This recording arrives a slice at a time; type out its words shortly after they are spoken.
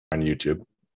on YouTube.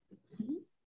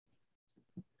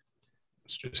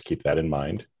 Let's just keep that in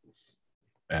mind.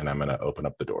 And I'm going to open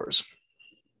up the doors.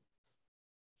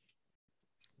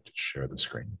 Just share the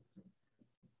screen.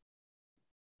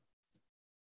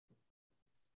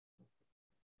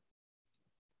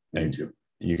 And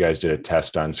you guys did a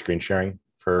test on screen sharing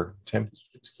for Tim?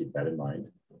 Just keep that in mind.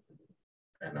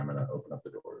 And I'm going to open up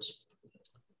the doors.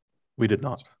 We did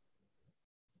not.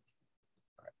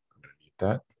 All right, I'm going to mute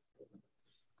that.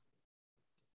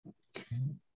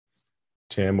 Okay.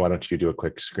 Tim, why don't you do a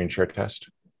quick screen share test?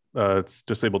 It's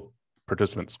disabled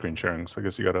participant screen sharing, so I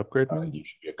guess you got to upgrade. You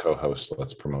should be a co-host, so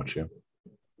let's promote you.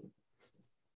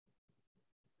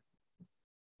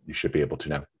 You should be able to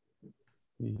now.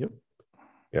 Yep.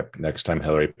 Yep. Next time,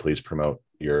 Hillary, please promote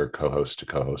your co-host to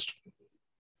co-host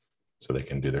so they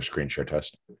can do their screen share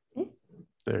test.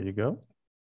 There you go.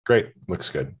 Great. Looks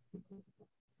good. All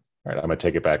right. I'm going to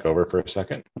take it back over for a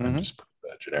second and just put the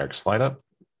generic slide up.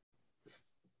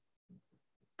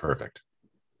 Perfect.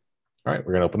 All right.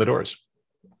 We're going to open the doors.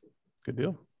 Good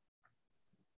deal.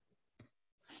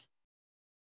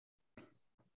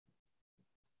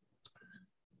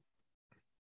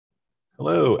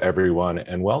 Hello, everyone,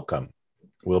 and welcome.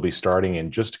 We'll be starting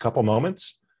in just a couple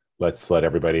moments. Let's let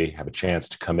everybody have a chance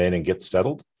to come in and get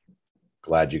settled.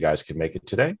 Glad you guys could make it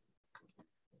today.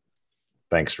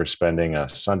 Thanks for spending a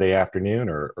Sunday afternoon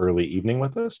or early evening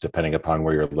with us, depending upon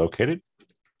where you're located.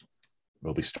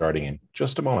 We'll be starting in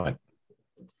just a moment.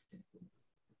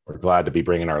 We're glad to be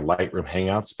bringing our Lightroom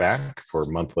Hangouts back for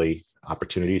monthly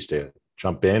opportunities to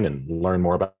jump in and learn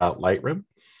more about Lightroom.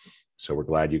 So we're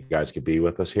glad you guys could be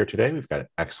with us here today. We've got an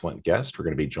excellent guest. We're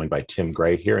going to be joined by Tim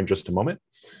Gray here in just a moment.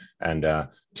 And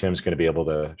Tim's going to be able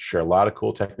to share a lot of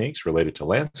cool techniques related to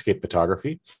landscape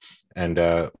photography. And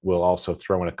we'll also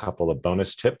throw in a couple of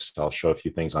bonus tips. I'll show a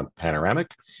few things on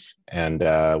panoramic. And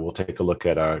we'll take a look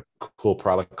at a cool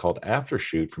product called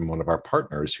Aftershoot from one of our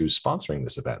partners who's sponsoring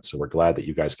this event. So we're glad that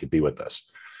you guys could be with us.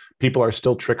 People are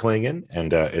still trickling in,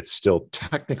 and it's still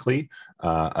technically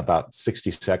about 60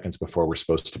 seconds before we're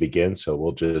supposed to begin. So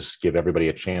we'll just give everybody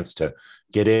a chance to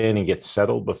get in and get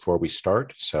settled before we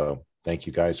start. So thank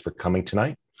you guys for coming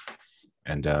tonight.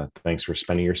 And thanks for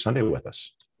spending your Sunday with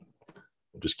us.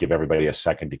 We'll just give everybody a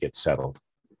second to get settled.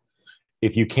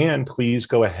 If you can, please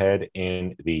go ahead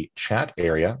in the chat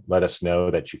area. Let us know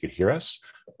that you could hear us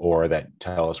or that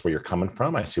tell us where you're coming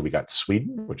from. I see we got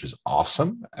Sweden, which is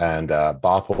awesome. And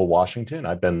Bothell, Washington.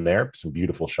 I've been there. Some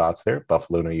beautiful shots there.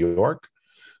 Buffalo, New York,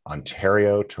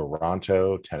 Ontario,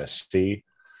 Toronto, Tennessee.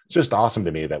 It's just awesome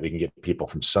to me that we can get people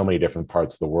from so many different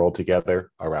parts of the world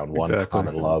together around one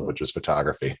common love, which is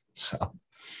photography. So,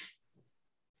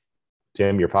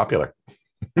 Tim, you're popular.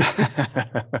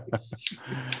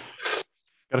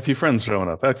 Got a few friends showing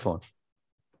up. Excellent.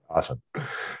 Awesome.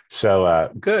 So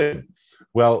good.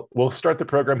 Well, we'll start the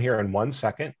program here in 1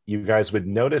 second. You guys would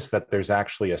notice that there's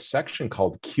actually a section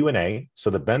called Q&A. So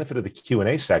the benefit of the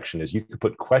Q&A section is you can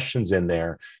put questions in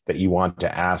there that you want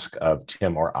to ask of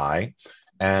Tim or I,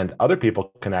 and other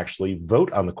people can actually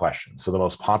vote on the questions. So the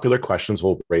most popular questions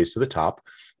we'll raise to the top,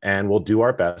 and we'll do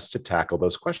our best to tackle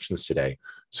those questions today.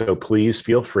 So please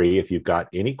feel free, if you've got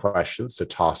any questions, to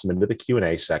toss them into the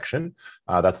Q&A section.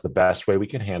 That's the best way we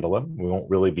can handle them. We won't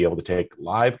really be able to take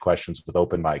live questions with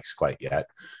open mics quite yet.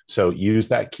 So use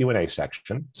that Q&A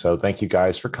section. So thank you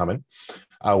guys for coming.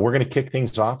 We're going to kick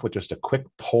things off with just a quick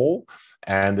poll.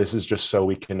 And this is just so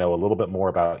we can know a little bit more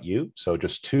about you. So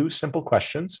just 2 simple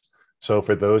questions. So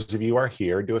for those of you who are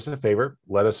here, do us a favor.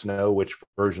 Let us know which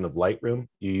version of Lightroom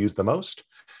you use the most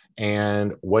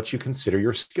and what you consider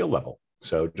your skill level.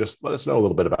 So just let us know a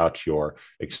little bit about your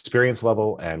experience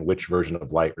level and which version of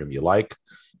Lightroom you like.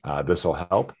 This will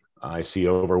help. I see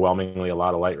overwhelmingly a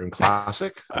lot of Lightroom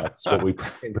Classic. That's what we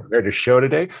prepared to show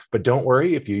today. But don't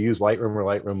worry, if you use Lightroom or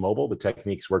Lightroom Mobile, the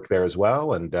techniques work there as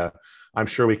well. And I'm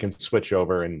sure we can switch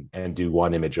over and do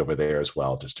one image over there as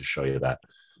well, just to show you that.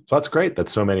 So that's great that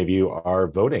so many of you are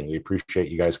voting. We appreciate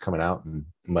you guys coming out and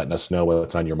letting us know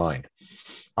what's on your mind.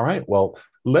 All right, well,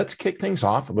 let's kick things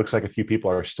off. It looks like a few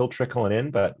people are still trickling in,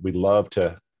 but we'd love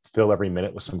to fill every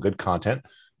minute with some good content.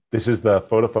 This is the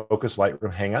Photo Focus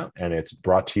Lightroom Hangout, and it's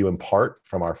brought to you in part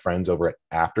from our friends over at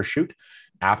Aftershoot.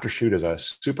 Aftershoot is a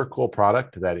super cool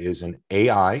product that is an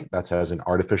AI, that's as an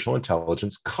artificial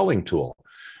intelligence culling tool.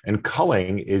 And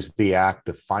culling is the act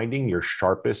of finding your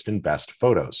sharpest and best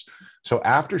photos. So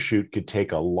Aftershoot could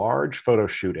take a large photo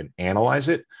shoot and analyze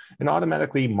it and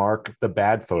automatically mark the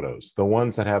bad photos, the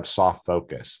ones that have soft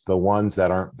focus, the ones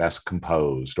that aren't best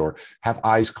composed or have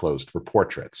eyes closed for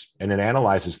portraits. And it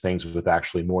analyzes things with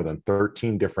actually more than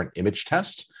 13 different image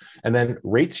tests and then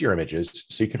rates your images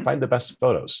so you can find the best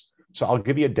photos. So I'll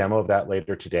give you a demo of that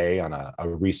later today on a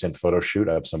recent photo shoot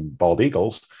of some bald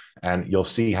eagles, and you'll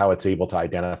see how it's able to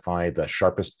identify the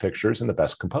sharpest pictures and the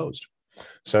best composed.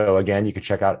 So again, you can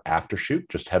check out Aftershoot.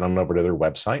 Just head on over to their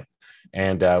website.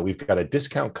 And we've got a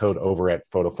discount code over at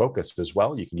PhotoFocus as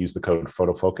well. You can use the code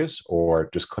PhotoFocus or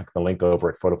just click the link over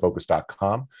at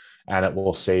photofocus.com, and it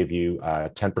will save you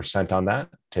 10% on that,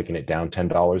 taking it down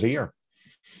 $10 a year.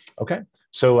 Okay,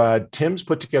 so Tim's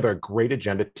put together a great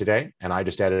agenda today, and I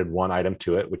just added one item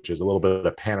to it, which is a little bit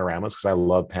of panoramas, because I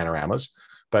love panoramas.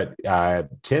 But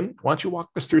Tim, why don't you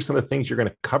walk us through some of the things you're going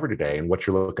to cover today and what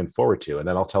you're looking forward to, and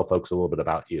then I'll tell folks a little bit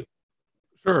about you.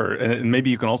 Sure. And maybe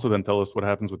you can also then tell us what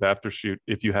happens with Aftershoot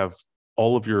if you have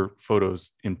all of your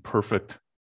photos in perfect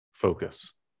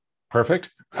focus.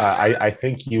 Perfect. I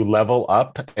think you level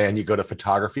up and you go to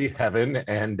photography heaven,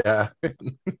 and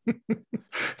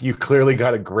you clearly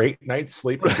got a great night's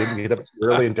sleep and didn't get up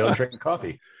early and don't drink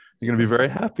coffee. You're going to be very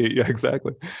happy. Yeah,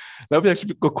 exactly. That would be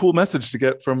actually a cool message to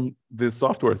get from the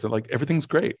software. It's like, everything's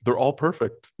great. They're all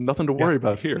perfect. Nothing to worry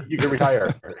about here. You can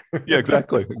retire. Yeah,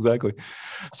 exactly. Exactly.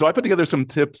 So I put together some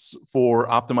tips for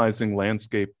optimizing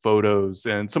landscape photos.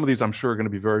 And some of these I'm sure are going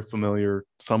to be very familiar.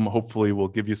 Some hopefully will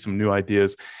give you some new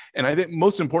ideas. And I think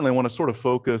most importantly, I want to sort of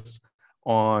focus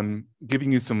on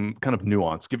giving you some kind of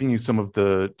nuance, giving you some of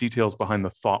the details behind the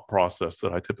thought process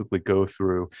that I typically go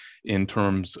through in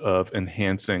terms of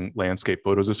enhancing landscape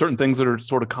photos. There's certain things that are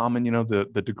sort of common,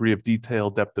 the degree of detail,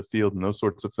 depth of field, and those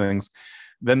sorts of things.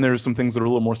 Then there's some things that are a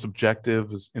little more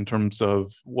subjective in terms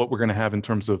of what we're going to have in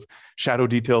terms of shadow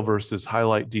detail versus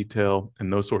highlight detail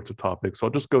and those sorts of topics. So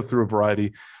I'll just go through a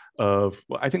variety of,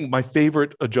 I think, my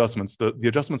favorite adjustments, the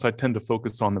adjustments I tend to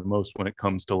focus on the most when it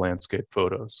comes to landscape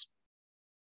photos.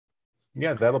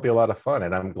 Yeah, that'll be a lot of fun.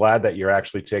 And I'm glad that you're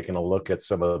actually taking a look at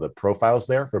some of the profiles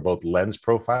there for both lens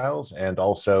profiles, and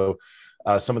also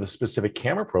some of the specific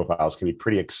camera profiles can be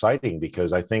pretty exciting,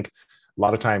 because I think a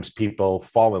lot of times people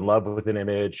fall in love with an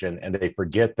image and they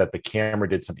forget that the camera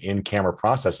did some in-camera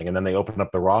processing, and then they open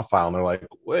up the raw file and they're like,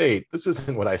 wait, this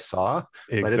isn't what I saw.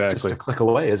 Exactly. But it's just a click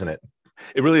away, isn't it?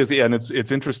 It really is. Yeah. And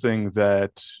it's interesting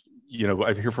that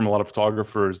I hear from a lot of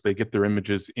photographers, they get their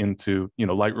images into,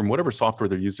 Lightroom, whatever software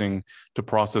they're using to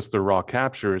process their raw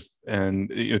captures. And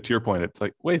to your point, it's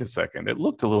like, wait a second, it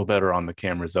looked a little better on the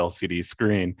camera's LCD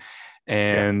screen.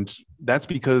 And that's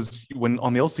because when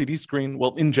on the LCD screen,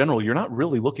 well, in general, you're not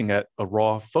really looking at a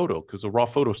raw photo, because a raw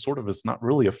photo sort of is not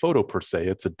really a photo per se.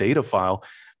 It's a data file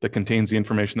that contains the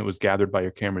information that was gathered by your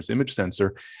camera's image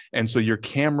sensor. And so your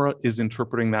camera is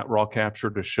interpreting that raw capture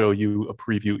to show you a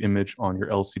preview image on your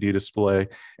LCD display.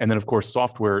 And then, of course,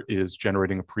 software is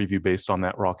generating a preview based on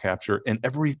that raw capture. And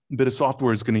every bit of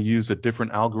software is going to use a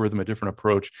different algorithm, a different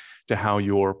approach to how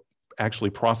you're actually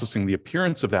processing the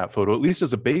appearance of that photo, at least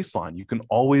as a baseline. You can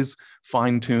always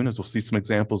fine tune, as we'll see some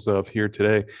examples of here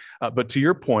today. But to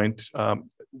your point,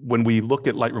 when we look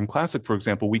at Lightroom Classic, for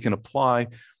example, we can apply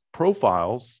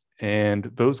profiles, and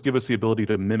those give us the ability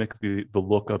to mimic the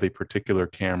look of a particular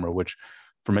camera, which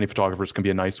for many photographers can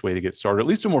be a nice way to get started, at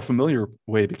least a more familiar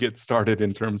way to get started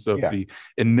in terms of the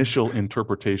initial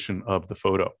interpretation of the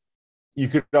photo. You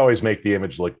could always make the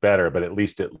image look better, but at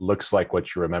least it looks like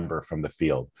what you remember from the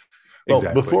field. Well,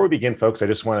 exactly. Before we begin, folks, I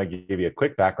just want to give you a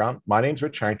quick background. My name's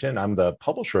Rich Harrington. I'm the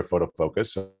publisher of Photo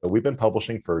Focus. So we've been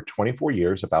publishing for 24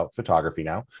 years about photography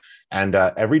now. And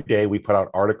every day we put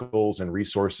out articles and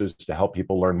resources to help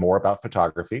people learn more about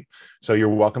photography. So you're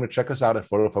welcome to check us out at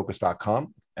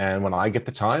photofocus.com. And when I get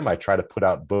the time, I try to put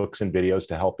out books and videos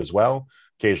to help as well.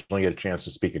 Occasionally get a chance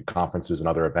to speak at conferences and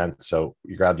other events. So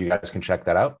you're glad you guys can check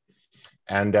that out.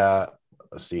 And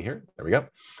let's see here. There we go.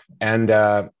 And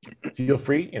feel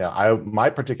free, my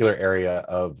particular area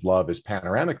of love is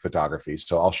panoramic photography.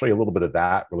 So I'll show you a little bit of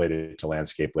that related to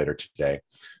landscape later today.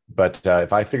 But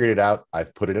if I figured it out,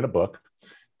 I've put it in a book.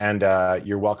 And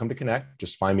you're welcome to connect.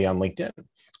 Just find me on LinkedIn.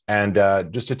 And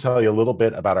just to tell you a little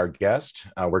bit about our guest,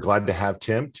 we're glad to have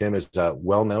Tim. Tim is a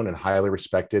well-known and highly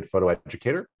respected photo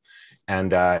educator.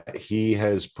 And he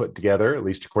has put together, at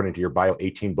least according to your bio,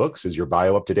 18 books. Is your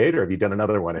bio up to date, or have you done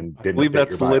another one and didn't? I believe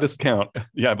that's the latest count.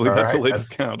 Yeah, I believe that's the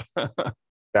latest count.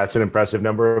 That's an impressive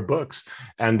number of books.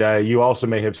 And you also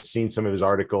may have seen some of his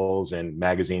articles in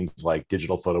magazines like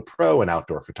Digital Photo Pro and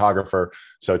Outdoor Photographer.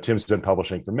 So Tim's been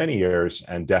publishing for many years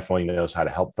and definitely knows how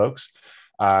to help folks.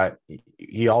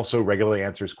 He also regularly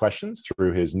answers questions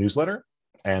through his newsletter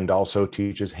and also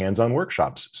teaches hands-on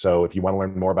workshops. So if you want to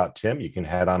learn more about Tim, you can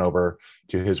head on over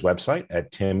to his website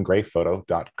at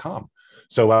timgrayphoto.com.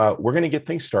 So we're going to get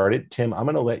things started. Tim, I'm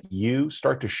going to let you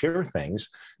start to share things,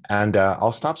 and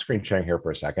I'll stop screen sharing here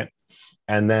for a second.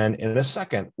 And then in a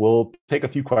second, we'll take a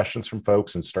few questions from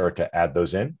folks and start to add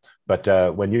those in.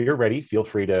 But when you're ready, feel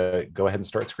free to go ahead and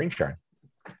start screen sharing.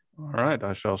 All right,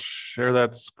 I shall share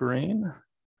that screen.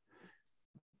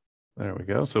 There we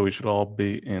go. So we should all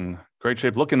be in great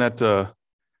shape. Looking at a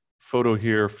photo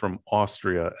here from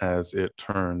Austria, as it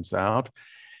turns out.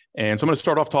 And so I'm going to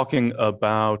start off talking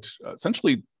about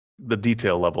essentially the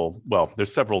detail level. Well,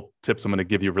 there's several tips I'm going to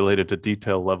give you related to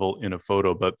detail level in a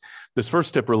photo, but this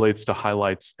first tip relates to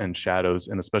highlights and shadows,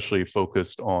 and especially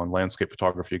focused on landscape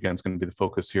photography. Again, it's going to be the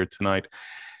focus here tonight.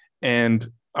 And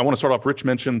I want to start off, Rich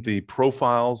mentioned the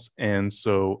profiles. And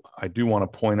so I do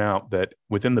want to point out that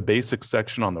within the basics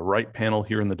section on the right panel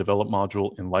here in the develop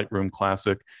module in Lightroom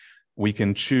Classic, we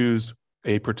can choose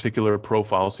a particular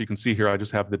profile. So you can see here, I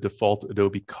just have the default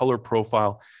Adobe color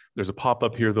profile. There's a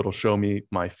pop-up here that'll show me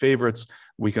my favorites.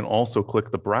 We can also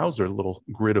click the browser, little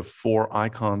grid of 4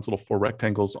 icons, little 4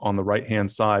 rectangles on the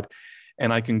right-hand side.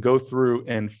 And I can go through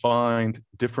and find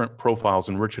different profiles.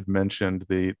 And Rich had mentioned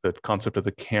the concept of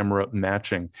the camera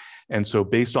matching. And so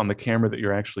based on the camera that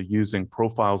you're actually using,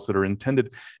 profiles that are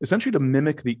intended essentially to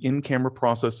mimic the in-camera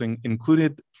processing,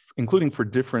 including for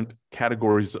different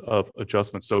categories of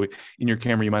adjustments. So in your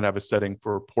camera, you might have a setting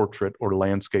for portrait or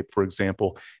landscape, for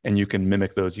example, and you can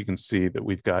mimic those. You can see that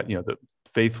we've got, the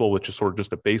faithful, which is sort of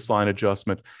just a baseline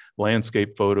adjustment,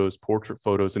 landscape photos, portrait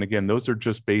photos. And again, those are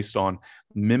just based on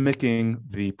mimicking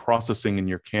the processing in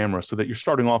your camera so that you're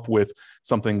starting off with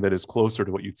something that is closer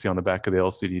to what you'd see on the back of the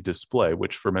LCD display,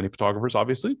 which for many photographers,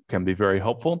 obviously, can be very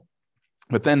helpful.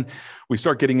 But then we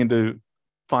start getting into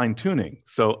fine tuning.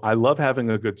 So I love having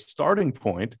a good starting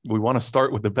point. We want to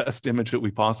start with the best image that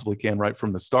we possibly can right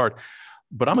from the start.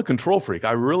 But I'm a control freak.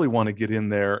 I really want to get in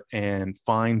there and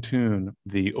fine tune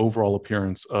the overall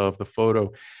appearance of the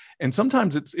photo. And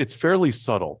sometimes it's fairly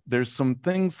subtle. There's some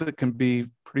things that can be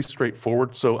pretty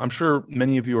straightforward. So I'm sure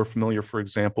many of you are familiar, for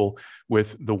example,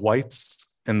 with the whites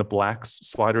and the blacks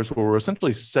sliders, where we're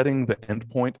essentially setting the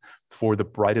endpoint for the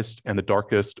brightest and the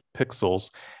darkest pixels.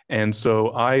 And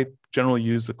so I generally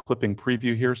use the clipping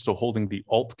preview here. So holding the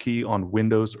Alt key on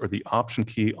Windows or the Option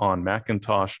key on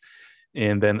Macintosh,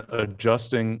 and then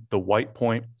adjusting the white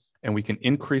point, and we can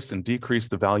increase and decrease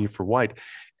the value for white.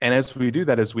 And as we do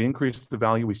that, as we increase the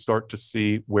value, we start to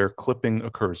see where clipping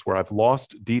occurs, where I've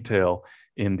lost detail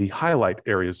in the highlight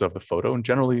areas of the photo. And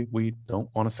generally, we don't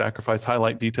want to sacrifice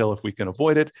highlight detail if we can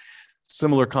avoid it.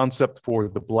 Similar concept for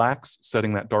the blacks,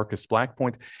 setting that darkest black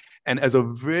point. And as a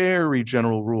very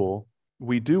general rule,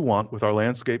 we do want, with our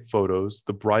landscape photos,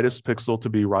 the brightest pixel to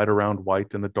be right around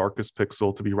white and the darkest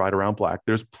pixel to be right around black.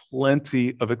 There's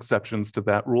plenty of exceptions to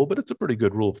that rule, but it's a pretty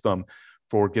good rule of thumb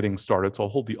for getting started. So I'll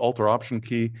hold the Alt or Option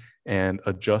key and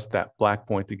adjust that black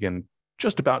point again,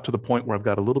 just about to the point where I've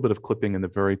got a little bit of clipping in the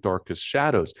very darkest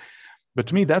shadows. But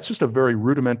to me, that's just a very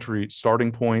rudimentary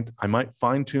starting point. I might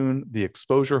fine tune the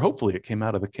exposure. Hopefully it came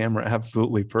out of the camera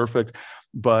absolutely perfect,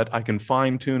 but I can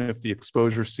fine tune if the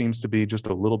exposure seems to be just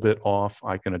a little bit off.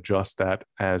 I can adjust that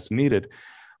as needed.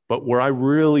 But where I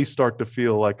really start to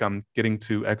feel like I'm getting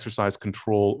to exercise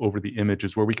control over the image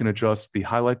is where we can adjust the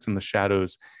highlights and the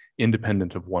shadows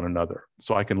independent of one another.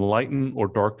 So I can lighten or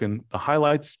darken the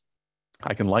highlights.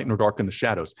 I can lighten or darken the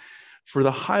shadows. For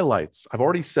the highlights, I've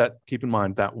already set, keep in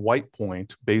mind, that white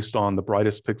point based on the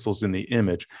brightest pixels in the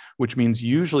image, which means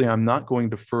usually I'm not going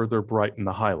to further brighten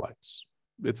the highlights.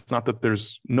 It's not that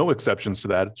there's no exceptions to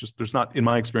that. It's just there's not, in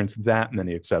my experience, that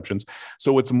many exceptions.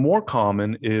 So what's more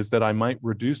common is that I might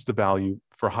reduce the value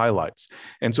for highlights.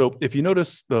 And so if you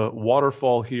notice the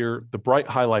waterfall here, the bright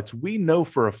highlights, we know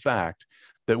for a fact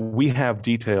that we have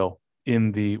detail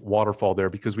in the waterfall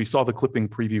there because we saw the clipping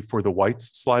preview for the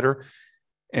whites slider.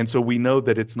 And so we know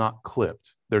that it's not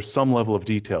clipped. There's some level of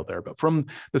detail there. But from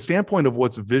the standpoint of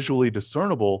what's visually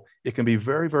discernible, it can be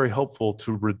very, very helpful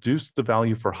to reduce the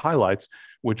value for highlights,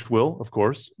 which will, of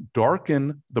course,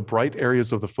 darken the bright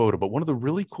areas of the photo. But one of the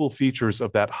really cool features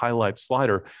of that highlight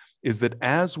slider is that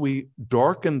as we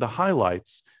darken the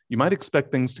highlights, you might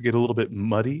expect things to get a little bit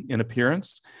muddy in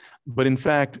appearance. But in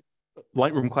fact,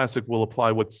 Lightroom Classic will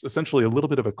apply what's essentially a little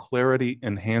bit of a clarity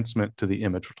enhancement to the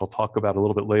image, which I'll talk about a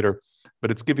little bit later,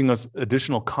 but it's giving us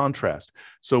additional contrast.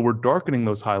 So we're darkening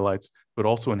those highlights, but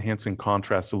also enhancing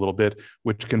contrast a little bit,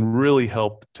 which can really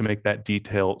help to make that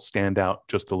detail stand out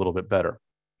just a little bit better.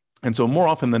 And so more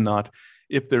often than not,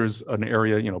 if there's an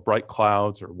area, bright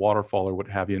clouds or waterfall or what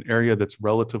have you, an area that's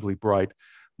relatively bright,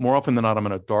 more often than not, I'm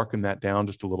going to darken that down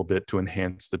just a little bit to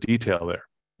enhance the detail there.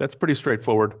 That's pretty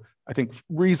straightforward. I think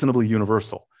reasonably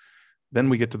universal. Then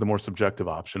we get to the more subjective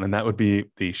option, and that would be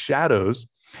the shadows.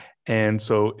 And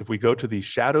so if we go to the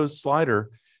shadows slider,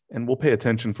 And we'll pay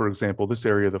attention, for example, this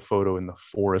area of the photo in the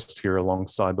forest here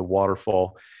alongside the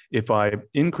waterfall. If I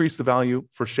increase the value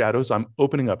for shadows, I'm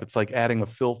opening up. It's like adding a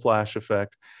fill flash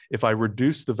effect. If I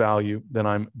reduce the value, then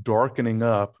I'm darkening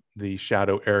up the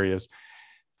shadow areas.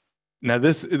 Now,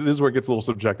 this is where it gets a little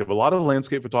subjective. A lot of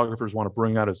landscape photographers want to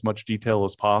bring out as much detail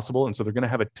as possible. And so they're going to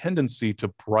have a tendency to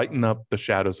brighten up the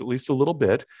shadows at least a little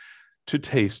bit, to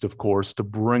taste, of course, to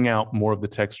bring out more of the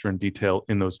texture and detail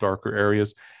in those darker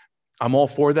areas. I'm all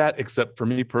for that, except for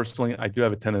me personally, I do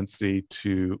have a tendency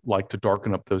to like to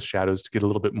darken up those shadows to get a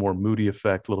little bit more moody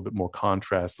effect, a little bit more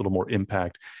contrast, a little more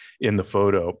impact in the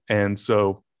photo. And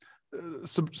so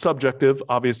subjective,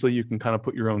 obviously, you can kind of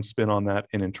put your own spin on that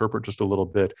and interpret just a little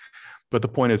bit. But the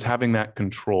point is having that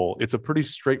control. It's a pretty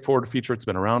straightforward feature. It's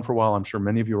been around for a while. I'm sure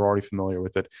many of you are already familiar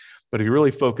with it. But if you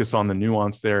really focus on the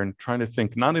nuance there and trying to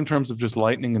think not in terms of just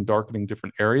lightening and darkening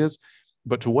different areas,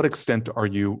 but to what extent are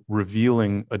you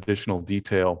revealing additional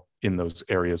detail in those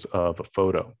areas of a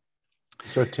photo?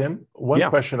 So, Tim, one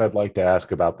question I'd like to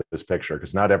ask about this picture,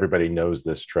 because not everybody knows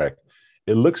this trick.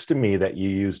 It looks to me that you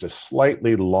used a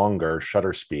slightly longer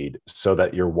shutter speed so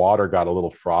that your water got a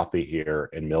little frothy here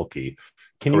and milky.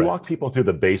 Can you walk people through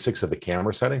the basics of the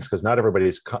camera settings? Because not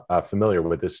everybody's familiar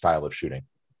with this style of shooting.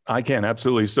 I can,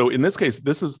 absolutely. So in this case,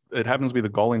 it happens to be the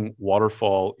Galling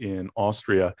waterfall in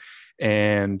Austria,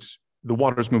 and the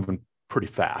water's moving pretty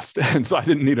fast. And so I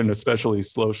didn't need an especially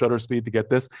slow shutter speed to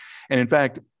get this. And in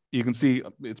fact, you can see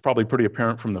it's probably pretty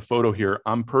apparent from the photo here.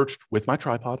 I'm perched with my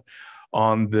tripod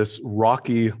on this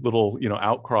rocky little,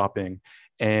 outcropping,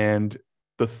 and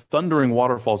the thundering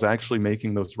waterfalls actually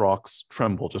making those rocks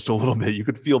tremble just a little bit. You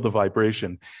could feel the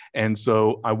vibration. And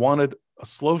so I wanted a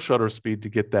slow shutter speed to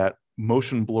get that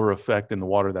motion blur effect in the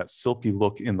water, that silky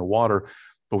look in the water,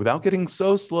 but without getting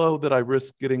so slow that I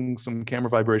risk getting some camera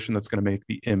vibration that's going to make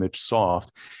the image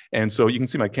soft. And so you can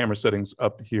see my camera settings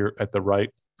up here at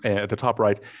the top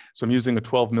right. So I'm using a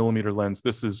 12 millimeter lens.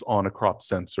 This is on a crop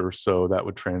sensor. So that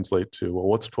would translate to, well,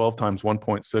 what's 12 times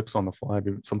 1.6 on the flag?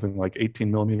 Something like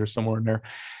 18 millimeters, somewhere in there,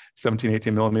 17,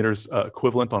 18 millimeters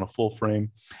equivalent on a full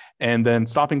frame. And then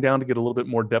stopping down to get a little bit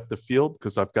more depth of field,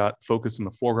 because I've got focus in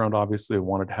the foreground. Obviously, I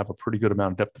wanted to have a pretty good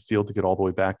amount of depth of field to get all the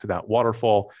way back to that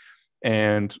waterfall,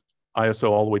 and ISO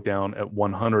all the way down at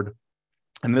 100.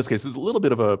 And in this case, it's a little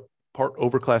bit of a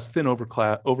thin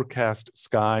overcast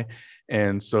sky.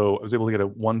 And so I was able to get a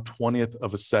 1/20th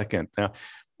of a second. Now,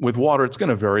 with water, it's going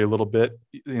to vary a little bit.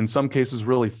 In some cases,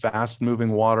 really fast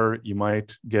moving water, you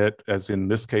might get, as in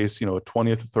this case, a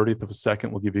 20th or 30th of a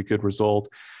second will give you a good result.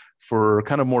 For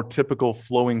kind of more typical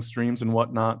flowing streams and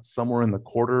whatnot, somewhere in the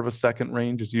 1/4 of a second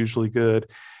range is usually good.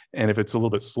 And if it's a little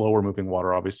bit slower moving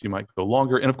water, obviously you might go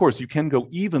longer. And of course, you can go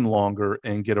even longer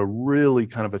and get a really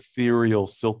kind of ethereal,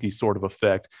 silky sort of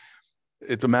effect.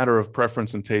 It's a matter of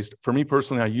preference and taste. For me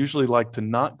personally, I usually like to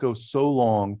not go so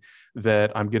long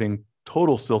that I'm getting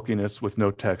total silkiness with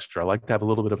no texture. I like to have a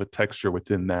little bit of a texture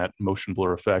within that motion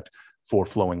blur effect for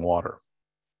flowing water.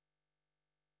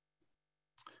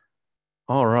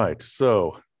 All right,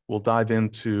 so we'll dive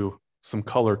into some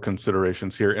color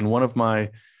considerations here. And one of my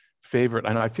favorite,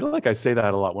 and I feel like I say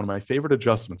that a lot, one of my favorite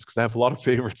adjustments, because I have a lot of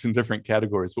favorites in different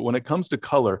categories, but when it comes to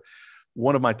color,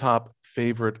 one of my top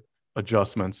favorite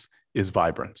adjustments is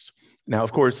vibrance. Now,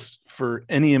 of course, for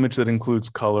any image that includes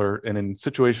color, and in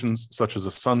situations such as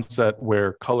a sunset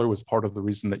where color was part of the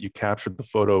reason that you captured the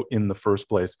photo in the first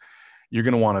place, you're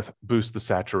going to want to boost the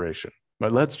saturation.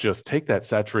 But let's just take that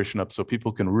saturation up so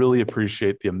people can really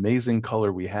appreciate the amazing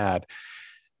color we had.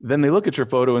 Then they look at your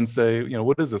photo and say,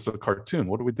 what is this, a cartoon?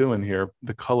 What are we doing here?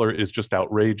 The color is just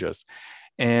outrageous.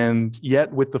 And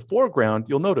yet with the foreground,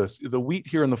 you'll notice the wheat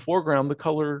here in the foreground, the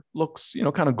color looks,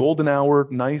 kind of golden hour,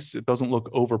 nice. It doesn't look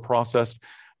over processed,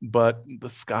 but the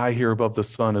sky here above the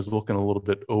sun is looking a little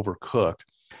bit overcooked.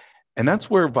 And that's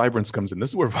where vibrance comes in.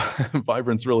 This is where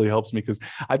vibrance really helps me, because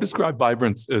I describe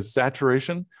vibrance as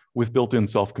saturation with built-in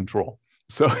self-control.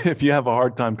 So if you have a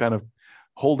hard time kind of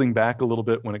holding back a little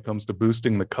bit when it comes to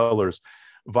boosting the colors,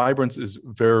 vibrance is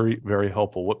very, very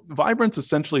helpful. What vibrance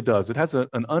essentially does, it has an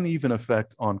uneven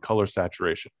effect on color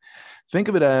saturation. Think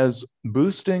of it as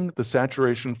boosting the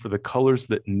saturation for the colors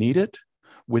that need it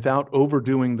without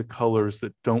overdoing the colors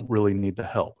that don't really need the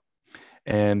help.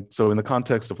 And so in the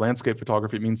context of landscape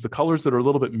photography, it means the colors that are a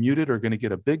little bit muted are going to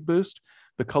get a big boost.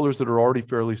 The colors that are already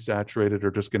fairly saturated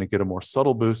are just going to get a more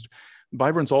subtle boost.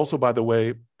 Vibrance also, by the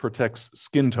way, protects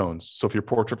skin tones. So if you're a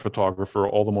portrait photographer,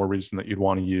 all the more reason that you'd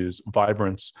want to use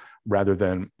vibrance rather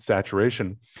than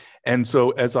saturation. And so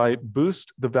as I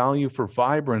boost the value for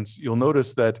vibrance, you'll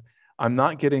notice that I'm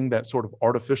not getting that sort of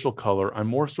artificial color. I'm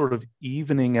more sort of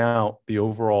evening out the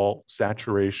overall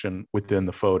saturation within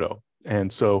the photo.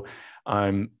 And so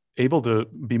I'm able to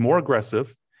be more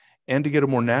aggressive and to get a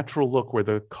more natural look where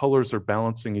the colors are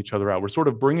balancing each other out. We're sort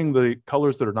of bringing the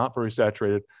colors that are not very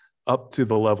saturated up to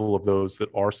the level of those that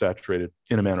are saturated,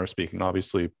 in a manner of speaking,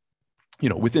 obviously,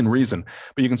 within reason.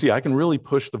 But you can see I can really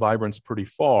push the vibrance pretty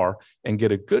far and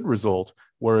get a good result.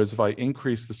 Whereas if I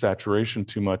increase the saturation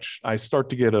too much, I start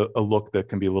to get a look that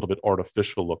can be a little bit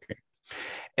artificial looking.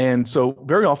 And so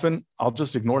very often I'll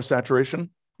just ignore saturation,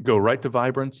 go right to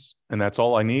vibrance, and that's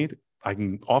all I need. I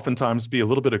can oftentimes be a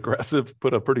little bit aggressive,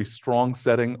 put a pretty strong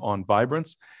setting on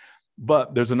vibrance.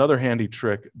 But there's another handy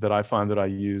trick that I find that I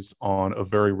use on a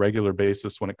very regular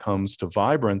basis when it comes to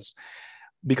vibrance,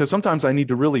 because sometimes I need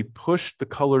to really push the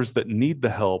colors that need the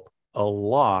help a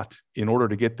lot in order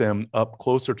to get them up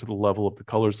closer to the level of the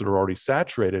colors that are already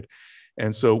saturated.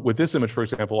 And so with this image, for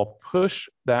example, I'll push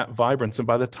that vibrance. And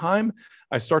by the time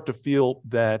I start to feel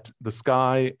that the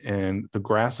sky and the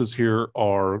grasses here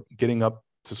are getting up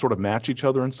to sort of match each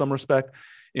other in some respect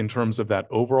in terms of that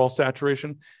overall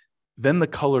saturation, then the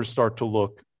colors start to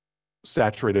look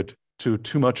saturated to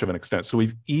too much of an extent. So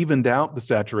we've evened out the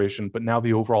saturation, but now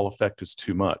the overall effect is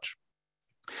too much.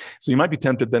 So you might be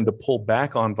tempted then to pull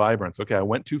back on vibrance. Okay, I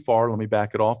went too far, let me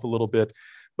back it off a little bit.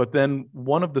 But then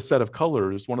one of the set of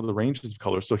colors, one of the ranges of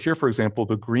colors. So here, for example,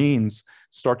 the greens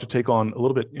start to take on a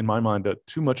little bit, in my mind,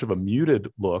 too much of a muted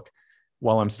look.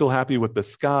 While I'm still happy with the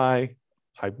sky,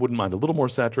 I wouldn't mind a little more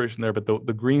saturation there, but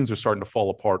the greens are starting to fall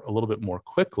apart a little bit more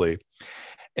quickly.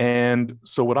 And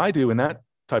so what I do in that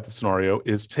type of scenario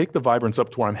is take the vibrance up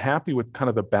to where I'm happy with kind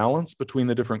of the balance between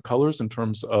the different colors in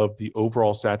terms of the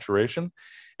overall saturation,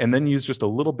 and then use just a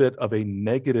little bit of a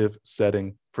negative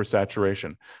setting for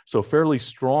saturation. So fairly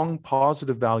strong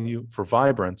positive value for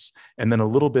vibrance, and then a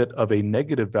little bit of a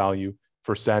negative value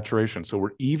for saturation. So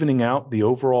we're evening out the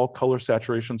overall color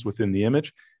saturations within the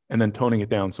image and then toning it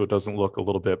down so it doesn't look a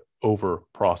little bit over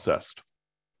processed.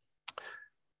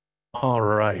 All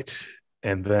right.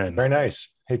 And then very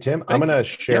nice. Hey, Tim, I'm going to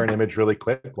share an image really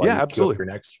quick while you queue up your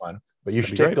next one. But you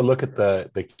should take a look at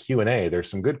the Q&A. There's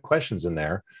some good questions in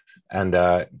there, and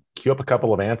queue up a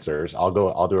couple of answers. I'll do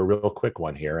a real quick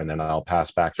one here, and then I'll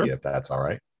pass back to you if that's all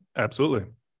right. Absolutely.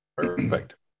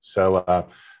 Perfect. So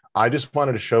I just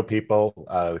wanted to show people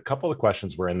a couple of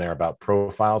questions were in there about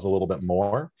profiles a little bit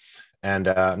more. And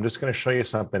I'm just going to show you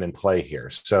something in play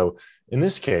here. So in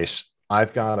this case,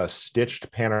 I've got a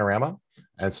stitched panorama.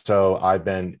 And so I've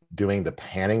been doing the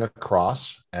panning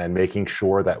across and making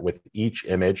sure that with each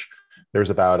image,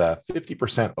 there's about a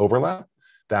 50% overlap.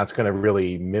 That's going to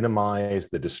really minimize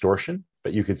the distortion.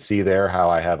 But you could see there how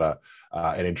I have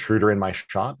an intruder in my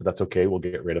shot, but that's okay. We'll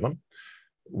get rid of them.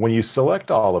 When you select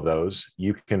all of those,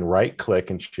 you can right click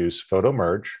and choose Photo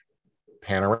Merge,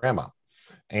 Panorama.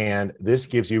 And this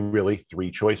gives you really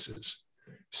three choices.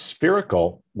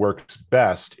 Spherical works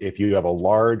best if you have a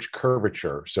large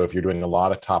curvature. So if you're doing a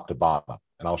lot of top to bottom,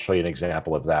 and I'll show you an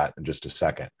example of that in just a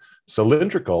second.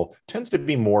 Cylindrical tends to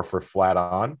be more for flat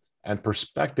on, and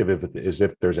perspective is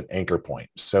if there's an anchor point.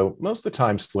 So most of the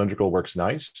time cylindrical works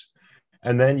nice.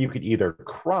 And then you could either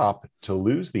crop to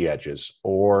lose the edges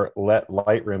or let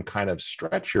Lightroom kind of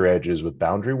stretch your edges with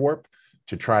boundary warp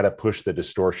to try to push the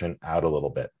distortion out a little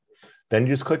bit. Then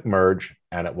you just click merge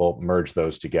and it will merge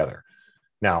those together.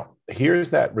 Now, here's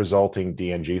that resulting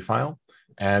DNG file.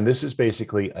 And this is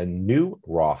basically a new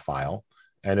raw file.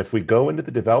 And if we go into the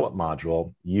develop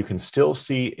module, you can still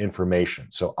see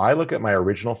information. So I look at my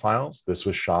original files. This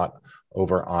was shot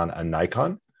over on a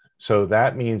Nikon. So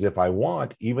that means if I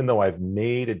want, even though I've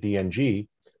made a DNG,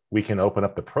 we can open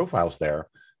up the profiles there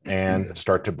and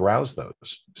start to browse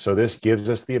those. So this gives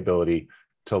us the ability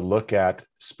to look at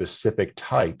specific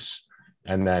types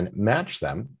and then match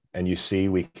them. And you see,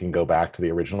 we can go back to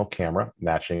the original camera,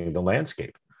 matching the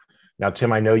landscape. Now,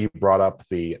 Tim, I know you brought up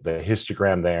the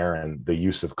histogram there and the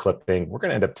use of clipping. We're going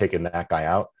to end up taking that guy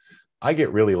out. I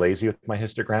get really lazy with my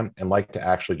histogram and like to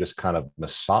actually just kind of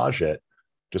massage it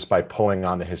just by pulling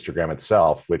on the histogram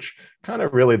itself, which kind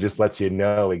of really just lets you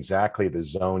know exactly the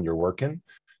zone you're working.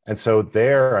 And so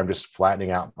there, I'm just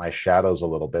flattening out my shadows a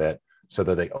little bit so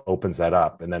that it opens that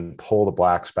up, and then pull the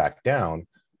blacks back down.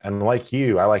 And like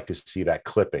you, I like to see that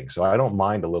clipping. So I don't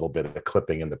mind a little bit of the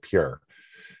clipping in the pure.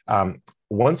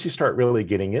 Once you start really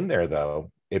getting in there,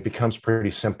 though, it becomes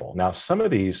pretty simple. Now, some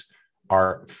of these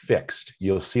are fixed.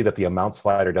 You'll see that the amount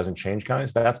slider doesn't change,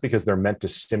 guys. That's because they're meant to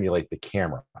simulate the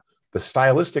camera. The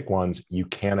stylistic ones, you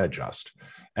can adjust.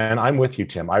 And I'm with you,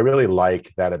 Tim. I really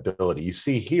like that ability. You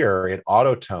see here, it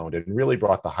auto-toned and really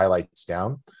brought the highlights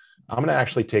down. I'm going to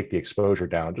actually take the exposure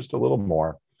down just a little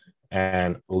more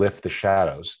and lift the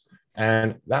shadows.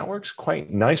 And that works quite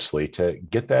nicely to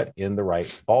get that in the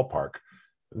right ballpark.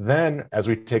 Then as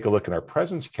we take a look in our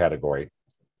presence category,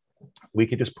 we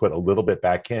could just put a little bit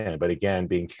back in, but again,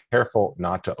 being careful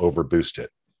not to overboost it.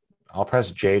 I'll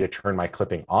press J to turn my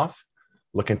clipping off,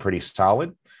 looking pretty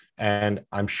solid. And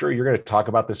I'm sure you're going to talk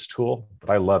about this tool, but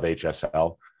I love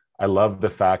HSL. I love the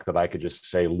fact that I could just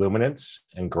say luminance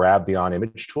and grab the on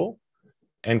image tool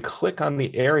and click on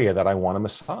the area that I want to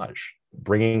massage,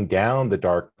 bringing down the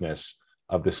darkness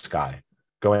of the sky,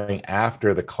 going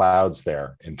after the clouds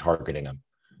there and targeting them,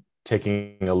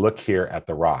 taking a look here at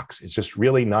the rocks. It's just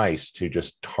really nice to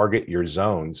just target your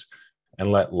zones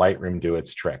and let Lightroom do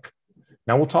its trick.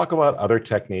 Now we'll talk about other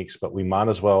techniques, but we might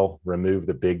as well remove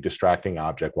the big distracting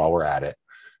object while we're at it.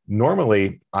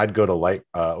 Normally, I'd go to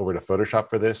over to Photoshop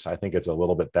for this. I think it's a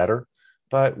little bit better,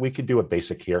 but we could do a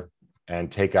basic here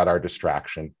and take out our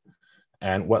distraction.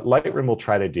 And what Lightroom will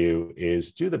try to do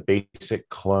is do the basic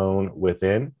clone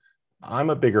within. I'm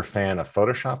a bigger fan of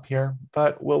Photoshop here,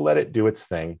 but we'll let it do its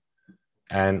thing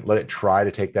and let it try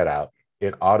to take that out.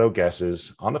 It auto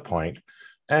guesses on the point.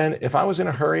 And if I was in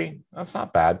a hurry, that's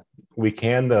not bad. We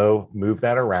can, though, move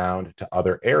that around to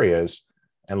other areas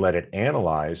and let it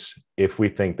analyze if we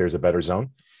think there's a better zone,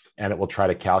 and it will try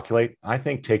to calculate. I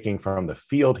think taking from the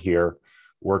field here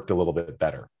worked a little bit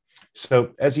better.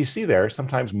 So as you see there,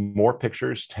 sometimes more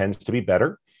pictures tends to be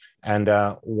better. And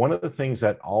one of the things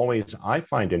that always I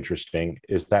find interesting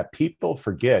is that people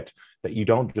forget that you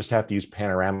don't just have to use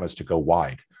panoramas to go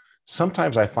wide.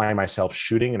 Sometimes I find myself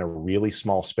shooting in a really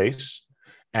small space,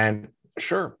 and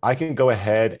sure, I can go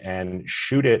ahead and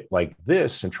shoot it like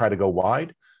this and try to go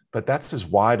wide, but that's as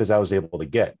wide as I was able to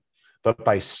get. But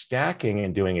by stacking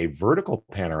and doing a vertical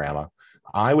panorama,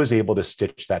 I was able to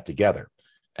stitch that together.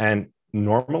 And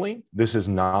normally, this is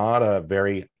not a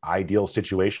very ideal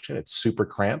situation. It's super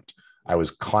cramped. I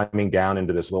was climbing down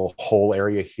into this little hole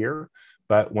area here.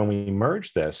 But when we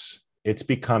merge this, it's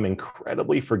become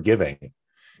incredibly forgiving.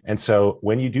 And so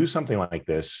when you do something like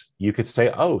this, you could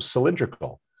say, oh,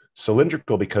 cylindrical.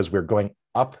 Cylindrical because we're going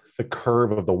up the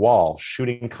curve of the wall,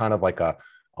 shooting kind of like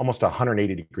almost a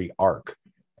 180-degree arc.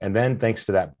 And then thanks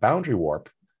to that boundary warp,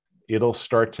 it'll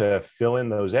start to fill in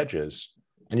those edges,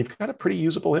 and you've got a pretty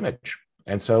usable image.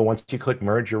 And so once you click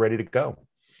merge, you're ready to go.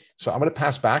 So I'm going to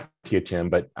pass back to you, Tim,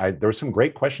 but there were some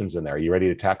great questions in there. Are you ready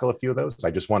to tackle a few of those? I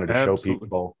just wanted to show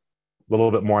people a little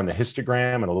bit more on the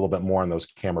histogram and a little bit more on those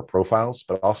camera profiles,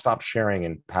 but I'll stop sharing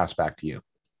and pass back to you.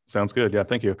 Sounds good. Yeah,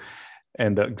 thank you.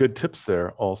 And good tips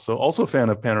there also. Also a fan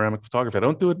of panoramic photography. I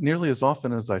don't do it nearly as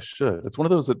often as I should. It's one of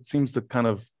those that seems to kind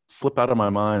of slip out of my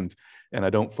mind and I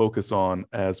don't focus on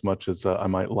as much as I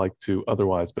might like to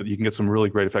otherwise, but you can get some really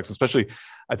great effects, especially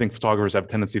I think photographers have a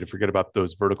tendency to forget about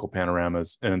those vertical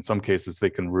panoramas. And in some cases, they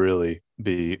can really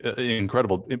be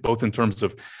incredible, both in terms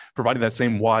of providing that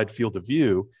same wide field of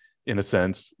view in a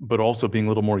sense, but also being a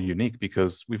little more unique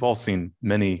because we've all seen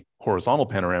many horizontal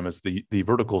panoramas. The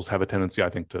verticals have a tendency, I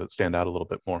think, to stand out a little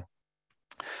bit more.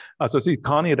 So I see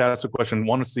Connie had asked a question,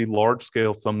 want to see large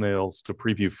scale thumbnails to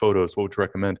preview photos, what would you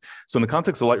recommend? So in the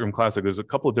context of Lightroom Classic, there's a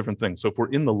couple of different things. So if we're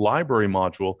in the library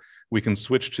module, we can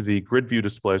switch to the grid view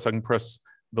display. So I can press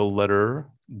the letter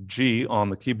G on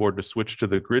the keyboard to switch to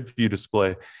the grid view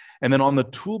display. And then on the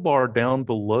toolbar down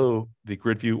below the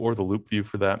grid view or the loop view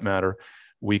for that matter,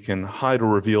 we can hide or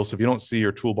reveal. So if you don't see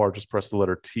your toolbar, just press the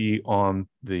letter T on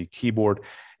the keyboard.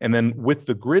 And then with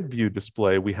the grid view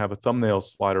display, we have a thumbnail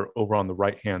slider over on the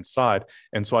right-hand side.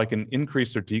 And so I can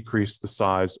increase or decrease the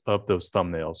size of those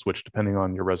thumbnails, which depending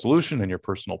on your resolution and your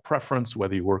personal preference,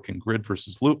 whether you work in grid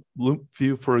versus loop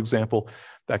view, for example,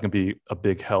 that can be a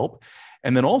big help.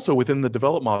 And then also within the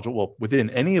develop module, well, within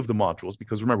any of the modules,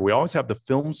 because remember, we always have the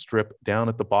film strip down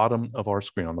at the bottom of our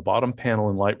screen, on the bottom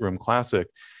panel in Lightroom Classic.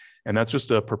 And that's just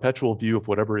a perpetual view of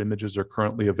whatever images are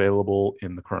currently available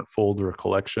in the current folder or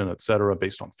collection, et cetera,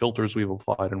 based on filters we've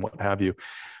applied and what have you.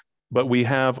 But we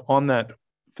have on that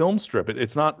film strip,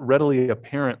 it's not readily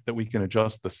apparent that we can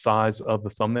adjust the size of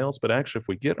the thumbnails, but actually if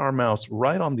we get our mouse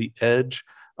right on the edge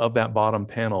of that bottom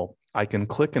panel, I can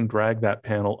click and drag that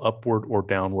panel upward or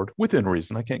downward within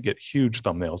reason. I can't get huge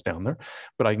thumbnails down there,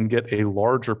 but I can get a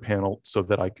larger panel so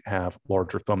that I have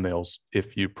larger thumbnails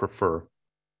if you prefer.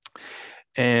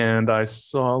 And I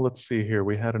saw, let's see here,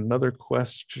 we had another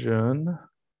question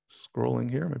scrolling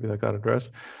here. Maybe that got addressed.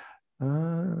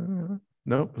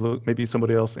 Nope, look, maybe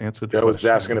somebody else answered the question. I was question.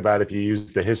 asking about if you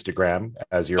use the histogram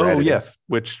as your editing. Yes,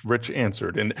 which Rich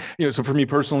answered. And so for me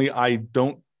personally, I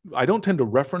don't tend to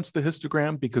reference the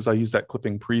histogram because I use that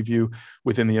clipping preview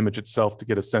within the image itself to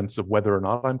get a sense of whether or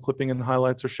not I'm clipping in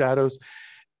highlights or shadows.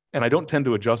 And I don't tend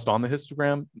to adjust on the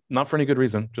histogram, not for any good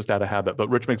reason, just out of habit. But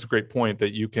Rich makes a great point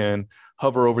that you can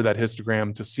hover over that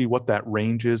histogram to see what that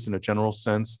range is in a general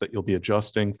sense that you'll be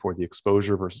adjusting for the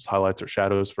exposure versus highlights or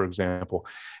shadows, for example.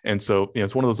 And so,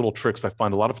 it's one of those little tricks I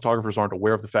find a lot of photographers aren't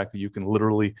aware of, the fact that you can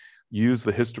literally use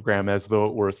the histogram as though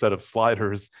it were a set of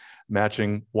sliders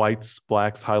matching whites,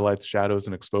 blacks, highlights, shadows,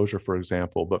 and exposure, for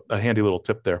example. But a handy little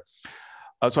tip there.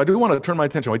 So I do want to turn my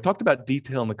attention. We talked about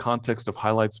detail in the context of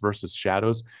highlights versus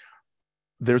shadows.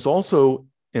 There's also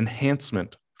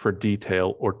enhancement for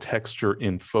detail or texture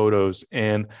in photos.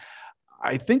 And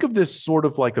I think of this sort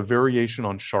of like a variation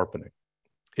on sharpening.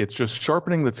 It's just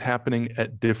sharpening that's happening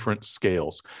at different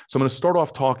scales. So I'm going to start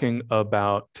off talking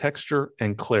about texture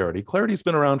and clarity. Clarity's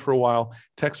been around for a while.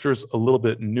 Texture's a little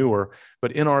bit newer.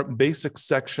 But in our basic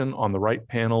section on the right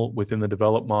panel within the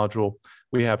develop module,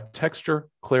 we have texture,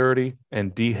 clarity,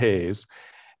 and dehaze.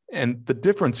 And the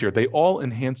difference here, they all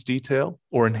enhance detail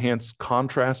or enhance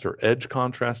contrast or edge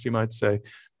contrast, you might say.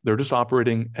 They're just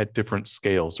operating at different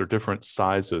scales or different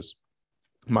sizes.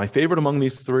 My favorite among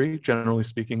these three, generally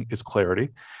speaking, is clarity,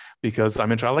 because I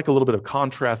mentioned I like a little bit of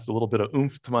contrast, a little bit of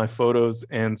oomph to my photos.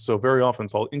 And so very often,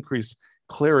 so I'll increase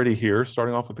clarity here,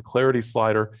 starting off with the clarity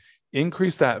slider,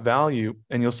 increase that value,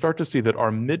 and you'll start to see that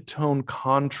our mid-tone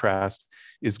contrast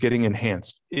is getting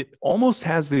enhanced. It almost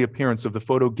has the appearance of the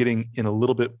photo getting in a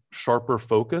little bit sharper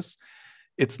focus.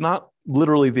 It's not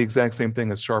literally the exact same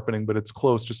thing as sharpening, but it's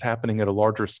close, just happening at a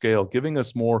larger scale, giving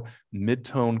us more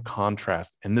mid-tone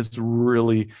contrast. And this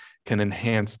really can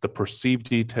enhance the perceived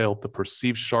detail, the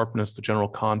perceived sharpness, the general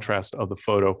contrast of the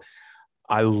photo.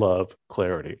 I love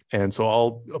clarity. And so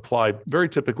I'll apply very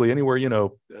typically anywhere,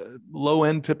 low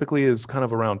end typically is kind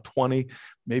of around 20,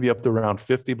 maybe up to around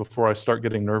 50 before I start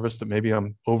getting nervous that maybe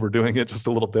I'm overdoing it just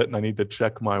a little bit and I need to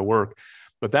check my work.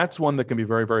 But that's one that can be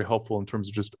very, very helpful in terms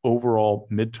of just overall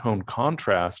mid-tone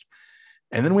contrast.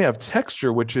 And then we have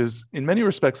texture, which is in many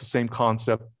respects the same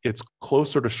concept. It's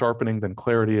closer to sharpening than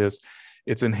clarity is.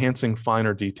 It's enhancing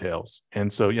finer details.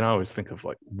 And so, I always think of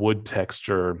like wood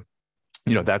texture,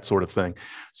 that sort of thing,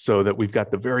 so that we've got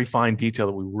the very fine detail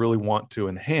that we really want to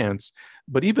enhance.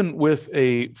 But even with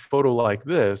a photo like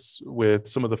this, with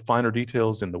some of the finer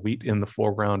details in the wheat in the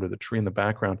foreground or the tree in the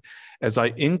background, as I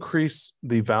increase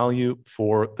the value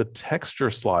for the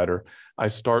texture slider, I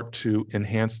start to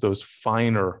enhance those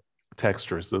finer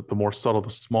textures, the more subtle, the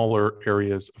smaller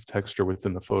areas of texture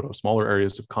within the photo, smaller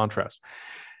areas of contrast.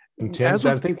 And Tim,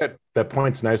 I think that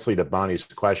points nicely to Bonnie's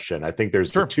question. I think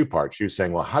there's two parts. You're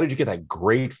saying, well, how did you get that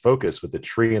great focus with the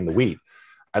tree and the wheat?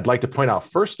 I'd like to point out,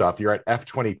 first off, you're at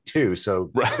f/22. So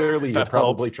clearly you're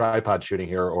probably tripod shooting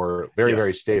here or very,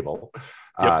 very stable.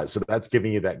 So that's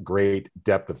giving you that great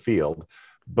depth of field.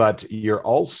 But you're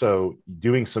also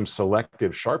doing some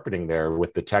selective sharpening there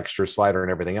with the texture slider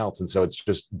and everything else. And so it's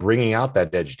just bringing out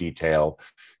that edge detail.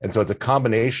 And so it's a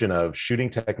combination of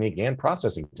shooting technique and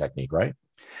processing technique, right?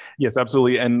 Yes,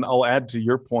 absolutely. And I'll add to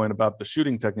your point about the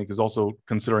shooting technique is also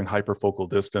considering hyperfocal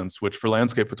distance, which for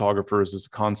landscape photographers is a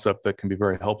concept that can be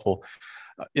very helpful.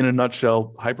 In a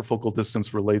nutshell, hyperfocal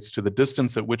distance relates to the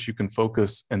distance at which you can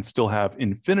focus and still have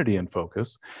infinity in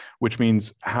focus, which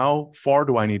means how far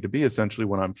do I need to be essentially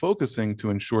when I'm focusing to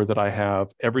ensure that I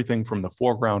have everything from the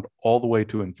foreground all the way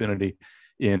to infinity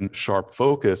in sharp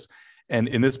focus. And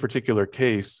in this particular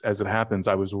case, as it happens,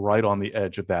 I was right on the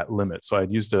edge of that limit. So I'd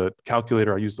used a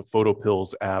calculator. I used the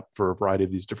PhotoPills app for a variety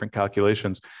of these different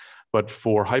calculations. But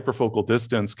for hyperfocal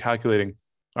distance, calculating,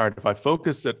 all right, if I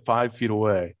focus at 5 feet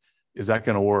away, is that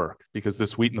going to work? Because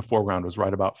this wheat in the foreground was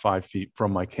right about 5 feet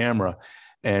from my camera.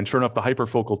 And sure enough, the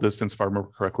hyperfocal distance, if I remember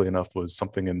correctly enough, was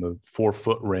something in the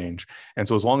 4-foot range. And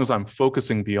so as long as I'm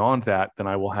focusing beyond that, then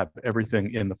I will have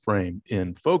everything in the frame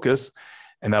in focus.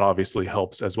 And that obviously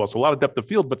helps as well. So a lot of depth of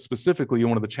field, but specifically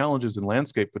one of the challenges in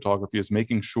landscape photography is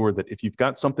making sure that if you've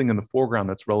got something in the foreground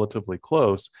that's relatively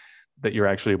close, that you're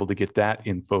actually able to get that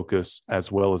in focus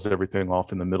as well as everything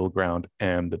off in the middle ground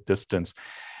and the distance.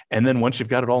 And then once you've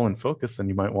got it all in focus, then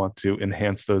you might want to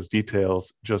enhance those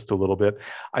details just a little bit.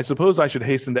 I suppose I should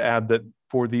hasten to add that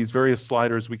for these various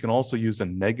sliders, we can also use a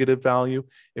negative value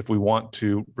if we want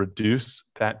to reduce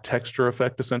that texture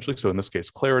effect, essentially. So in this case,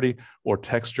 clarity or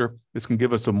texture. This can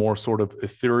give us a more sort of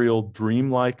ethereal,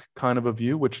 dreamlike kind of a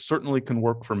view, which certainly can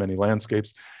work for many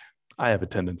landscapes. I have a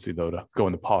tendency, though, to go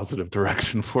in the positive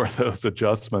direction for those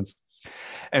adjustments.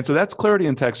 And so that's clarity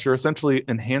and texture, essentially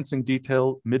enhancing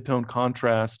detail, mid-tone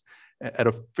contrast at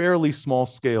a fairly small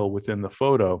scale within the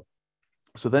photo.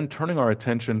 So then turning our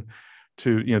attention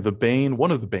to the bane,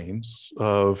 one of the banes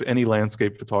of any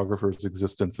landscape photographer's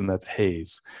existence, and that's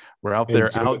haze. We're out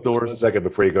there outdoors. Just 1 second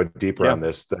before you go deeper on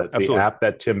this. The app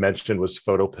that Tim mentioned was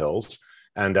PhotoPills.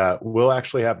 And we'll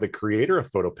actually have the creator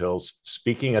of PhotoPills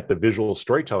speaking at the Visual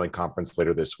Storytelling Conference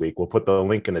later this week. We'll put the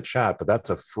link in the chat, but that's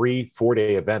a free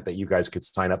 4-day event that you guys could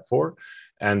sign up for.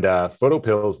 And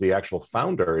PhotoPills, the actual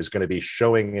founder, is going to be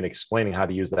showing and explaining how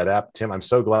to use that app. Tim, I'm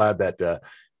so glad that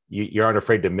you aren't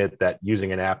afraid to admit that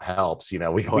using an app helps. You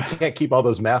know, we can't keep all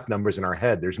those math numbers in our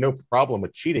head. There's no problem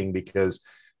with cheating because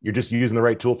you're just using the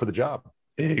right tool for the job.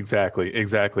 Exactly.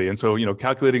 And so,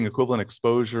 calculating equivalent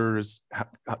exposures,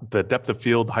 the depth of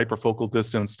field, hyperfocal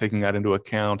distance, taking that into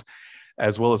account,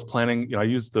 as well as planning. I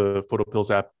use the PhotoPills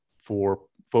app for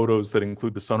photos that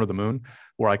include the sun or the moon,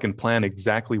 where I can plan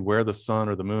exactly where the sun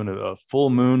or the moon, a full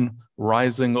moon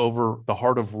rising over the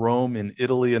heart of Rome in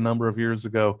Italy a number of years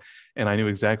ago. And I knew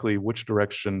exactly which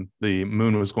direction the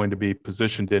moon was going to be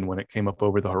positioned in when it came up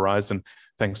over the horizon,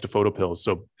 thanks to PhotoPills.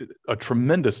 So a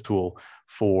tremendous tool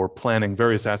for planning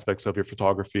various aspects of your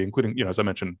photography, including, as I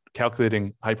mentioned,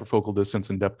 calculating hyperfocal distance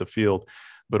and depth of field,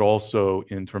 but also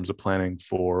in terms of planning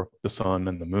for the sun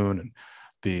and the moon and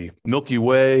the Milky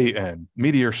Way and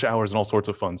meteor showers and all sorts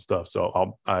of fun stuff.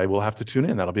 So I will have to tune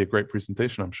in. That'll be a great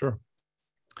presentation, I'm sure.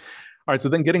 All right, so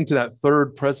then getting to that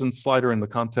third presence slider in the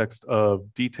context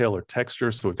of detail or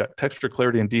texture. So we've got texture,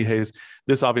 clarity, and dehaze.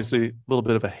 This obviously a little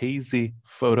bit of a hazy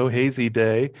photo, hazy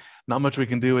day. Not much we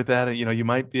can do with that. You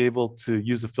might be able to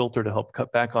use a filter to help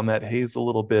cut back on that haze a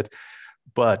little bit,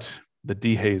 but the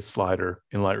dehaze slider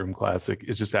in Lightroom Classic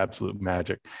is just absolute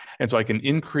magic. And so I can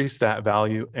increase that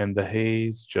value and the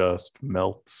haze just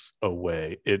melts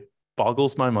away. It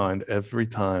boggles my mind every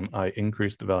time I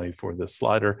increase the value for this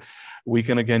slider. We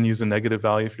can again use a negative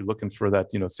value if you're looking for that,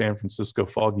 San Francisco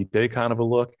foggy day kind of a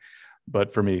look.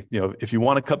 But for me, if you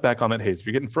want to cut back on that haze, if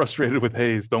you're getting frustrated with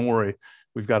haze, don't worry,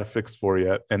 we've got a fix for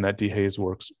you. And that dehaze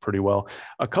works pretty well.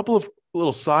 A couple of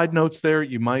little side notes there.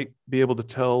 You might be able to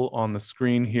tell on the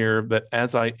screen here that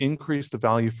as I increase the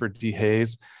value for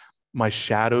dehaze, my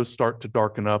shadows start to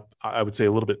darken up, I would say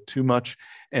a little bit too much.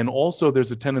 And also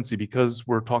there's a tendency, because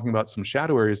we're talking about some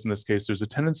shadow areas in this case, there's a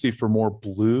tendency for more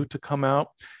blue to come out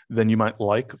than you might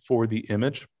like for the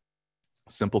image.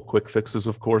 Simple quick fixes,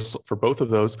 of course, for both of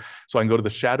those. So I can go to the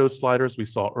shadow sliders we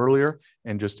saw earlier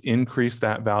and just increase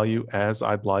that value as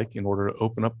I'd like in order to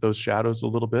open up those shadows a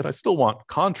little bit. I still want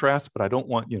contrast, but I don't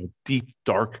want, deep,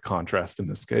 dark contrast in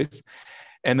this case.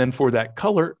 And then for that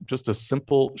color, just a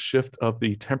simple shift of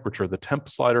the temperature, the temp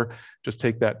slider, just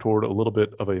take that toward a little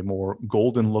bit of a more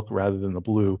golden look rather than the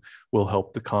blue will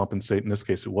help to compensate. In this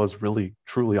case, it was really,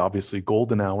 truly, obviously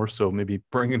golden hour. So maybe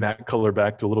bringing that color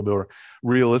back to a little bit more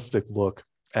realistic look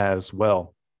as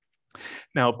well.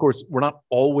 Now, of course, we're not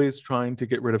always trying to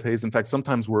get rid of haze. In fact,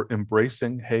 sometimes we're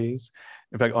embracing haze.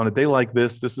 In fact, on a day like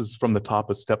this is from the top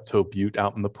of Steptoe Butte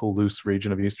out in the Palouse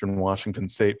region of Eastern Washington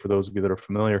State, for those of you that are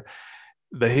familiar.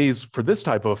 The haze for this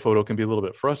type of a photo can be a little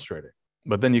bit frustrating,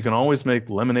 but then you can always make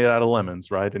lemonade out of lemons,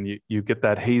 right? And you get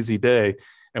that hazy day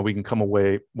and we can come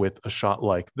away with a shot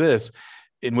like this,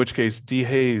 in which case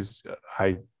dehaze,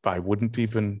 I wouldn't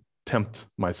even tempt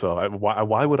myself.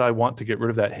 Why would I want to get rid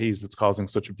of that haze that's causing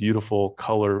such a beautiful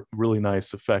color, really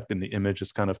nice effect in the image?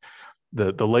 It's kind of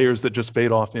the layers that just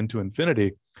fade off into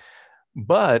infinity.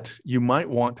 But you might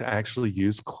want to actually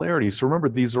use clarity. So remember,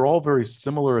 these are all very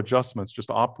similar adjustments,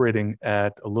 just operating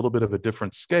at a little bit of a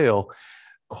different scale.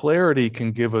 Clarity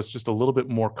can give us just a little bit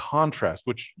more contrast,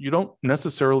 which you don't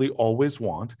necessarily always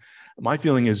want. My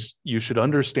feeling is you should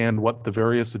understand what the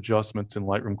various adjustments in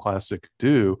Lightroom Classic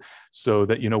do so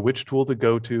that you know which tool to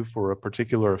go to for a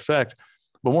particular effect.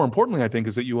 But more importantly, I think,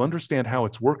 is that you understand how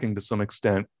it's working to some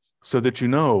extent so that you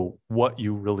know what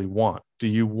you really want. Do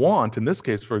you want, in this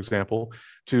case, for example,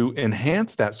 to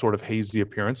enhance that sort of hazy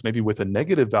appearance, maybe with a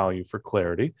negative value for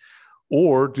clarity?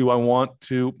 Or do I want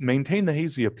to maintain the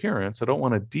hazy appearance? I don't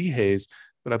want to dehaze,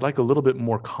 but I'd like a little bit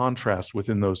more contrast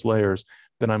within those layers.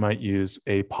 Then I might use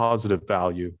a positive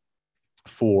value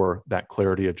for that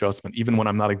clarity adjustment, even when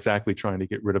I'm not exactly trying to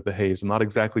get rid of the haze. I'm not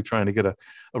exactly trying to get a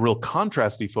real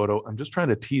contrasty photo. I'm just trying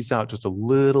to tease out just a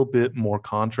little bit more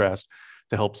contrast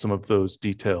to help some of those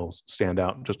details stand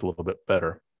out just a little bit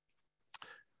better.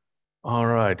 All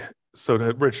right. So,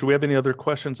 Rich, do we have any other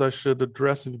questions I should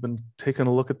address? Have you been taking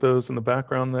a look at those in the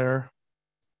background there?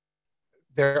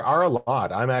 There are a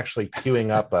lot. I'm actually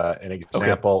queuing up an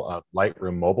example of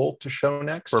Lightroom Mobile to show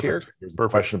next. Perfect. Here. Here's a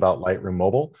question about Lightroom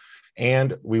Mobile.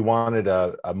 And we wanted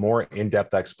a more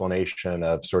in-depth explanation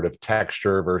of sort of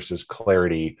texture versus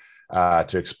clarity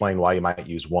to explain why you might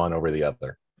use one over the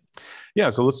other. Yeah,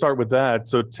 so let's start with that.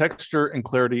 So texture and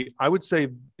clarity, I would say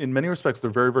in many respects, they're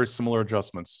very, very similar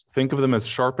adjustments. Think of them as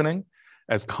sharpening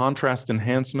as contrast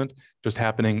enhancement, just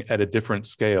happening at a different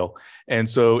scale. And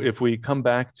so if we come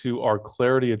back to our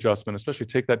clarity adjustment, especially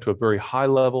take that to a very high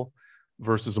level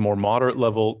versus a more moderate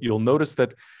level, you'll notice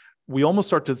that we almost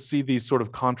start to see these sort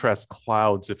of contrast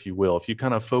clouds, if you will. If you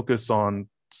kind of focus on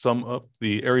some of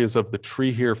the areas of the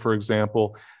tree here, for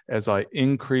example, as I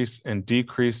increase and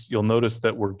decrease, you'll notice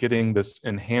that we're getting this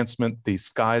enhancement. The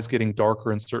sky's getting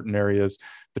darker in certain areas,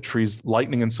 the trees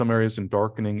lightening in some areas and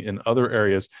darkening in other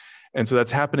areas. And so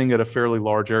that's happening at a fairly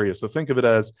large area. So think of it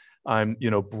as I'm,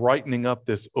 brightening up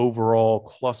this overall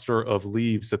cluster of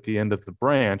leaves at the end of the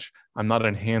branch. I'm not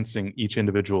enhancing each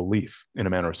individual leaf in a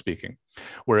manner of speaking.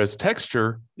 Whereas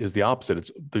texture is the opposite.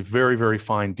 It's the very, very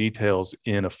fine details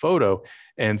in a photo.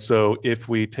 And so if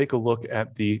we take a look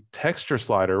at the texture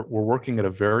slider, we're working at a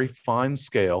very fine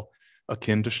scale,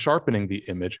 akin to sharpening the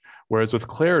image. Whereas with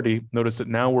clarity, notice that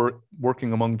now we're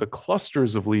working among the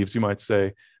clusters of leaves, you might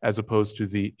say, as opposed to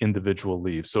the individual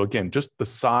leaves. So again, just the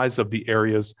size of the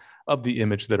areas of the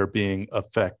image that are being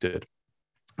affected.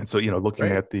 And so,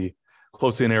 looking at the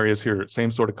close-in areas here,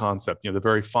 same sort of concept, the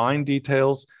very fine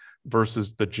details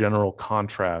versus the general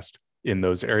contrast in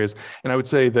those areas. And I would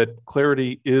say that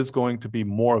clarity is going to be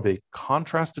more of a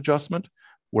contrast adjustment,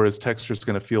 whereas texture is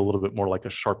going to feel a little bit more like a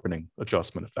sharpening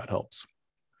adjustment, if that helps.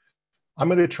 I'm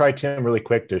going to try, Tim, really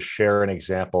quick to share an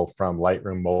example from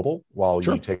Lightroom Mobile while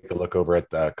you take a look over at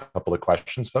the couple of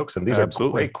questions, folks. And these are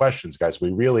great questions, guys. We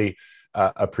really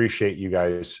appreciate you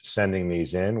guys sending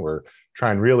these in. We're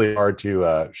trying really hard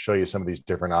to show you some of these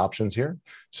different options here.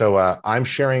 So I'm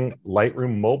sharing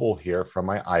Lightroom Mobile here from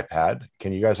my iPad.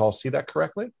 Can you guys all see that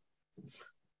correctly?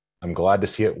 I'm glad to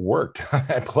see it worked.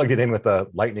 I plugged it in with a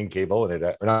lightning cable, and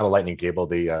or not a lightning cable,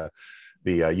 the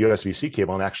USB-C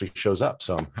cable, and actually shows up.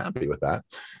 So I'm happy with that.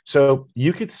 So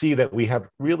you could see that we have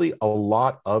really a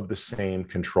lot of the same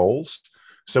controls.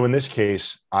 So in this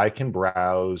case, I can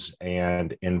browse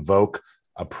and invoke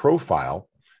a profile,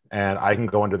 and I can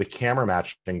go under the camera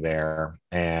matching there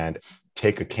and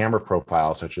take a camera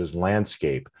profile such as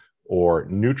landscape or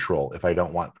neutral if I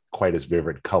don't want quite as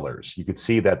vivid colors. You could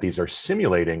see that these are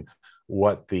simulating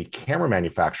what the camera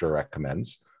manufacturer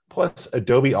recommends. Plus,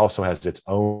 Adobe also has its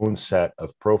own set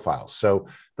of profiles. So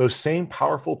those same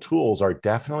powerful tools are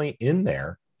definitely in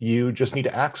there. You just need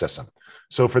to access them.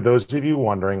 So for those of you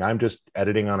wondering, I'm just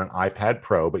editing on an iPad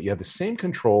Pro, but you have the same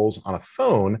controls on a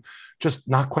phone, just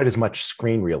not quite as much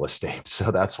screen real estate.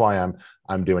 So that's why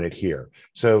I'm doing it here.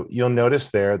 So you'll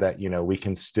notice there that, we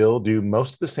can still do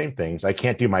most of the same things. I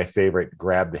can't do my favorite,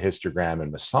 grab the histogram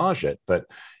and massage it. But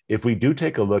if we do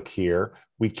take a look here,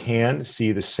 we can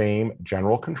see the same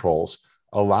general controls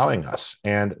allowing us.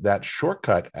 And that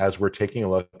shortcut, as we're taking a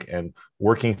look and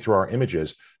working through our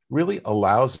images, really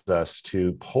allows us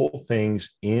to pull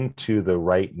things into the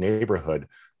right neighborhood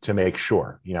to make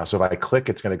sure, so if I click,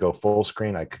 it's going to go full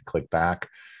screen. I could click back.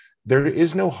 There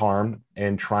is no harm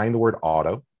in trying the word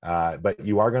auto, but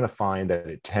you are going to find that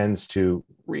it tends to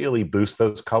really boost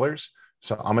those colors.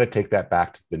 So I'm going to take that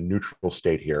back to the neutral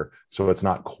state here, so it's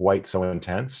not quite so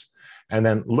intense. And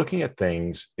then looking at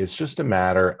things, it's just a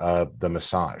matter of the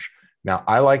massage. Now,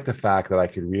 I like the fact that I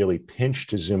could really pinch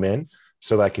to zoom in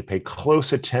so that I could pay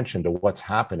close attention to what's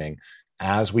happening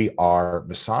as we are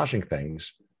massaging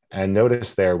things. And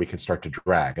notice there, we can start to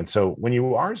drag. And so when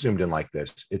you are zoomed in like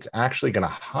this, it's actually going to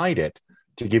hide it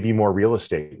to give you more real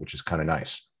estate, which is kind of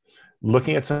nice.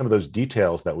 Looking at some of those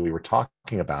details that we were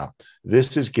talking about,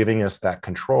 this is giving us that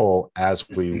control as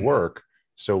we work,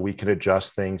 so we can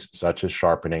adjust things such as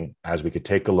sharpening, as we could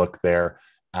take a look there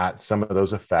at some of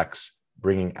those effects,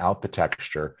 bringing out the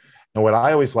texture. And what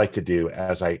I always like to do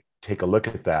as I take a look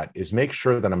at that is make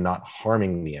sure that I'm not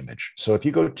harming the image. So if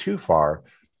you go too far,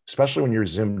 especially when you're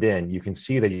zoomed in, you can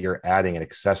see that you're adding an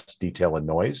excess detail and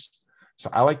noise. So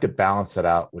I like to balance that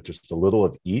out with just a little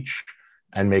of each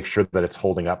and make sure that it's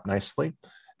holding up nicely.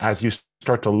 As you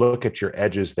start to look at your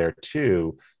edges there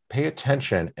too, pay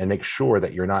attention and make sure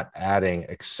that you're not adding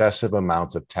excessive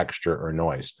amounts of texture or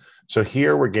noise. So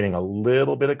here we're getting a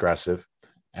little bit aggressive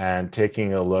and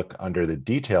taking a look under the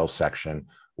details section.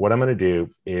 What I'm going to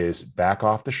do is back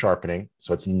off the sharpening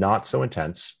so it's not so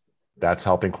intense. That's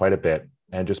helping quite a bit,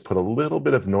 and just put a little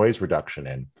bit of noise reduction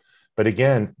in. But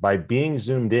again, by being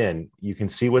zoomed in, you can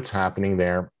see what's happening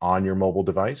there on your mobile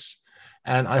device.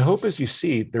 And I hope, as you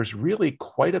see, there's really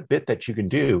quite a bit that you can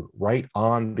do right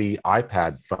on the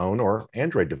iPad phone or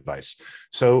Android device.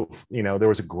 So, there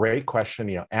was a great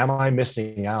question, am I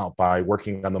missing out by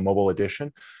working on the mobile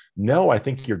edition? No, I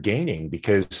think you're gaining,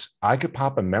 because I could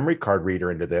pop a memory card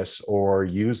reader into this or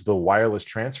use the wireless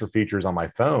transfer features on my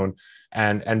phone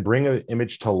and bring an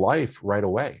image to life right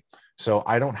away. So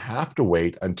I don't have to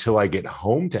wait until I get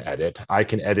home to edit. I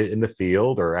can edit in the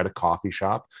field or at a coffee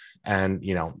shop. And,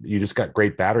 you just got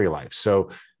great battery life. So,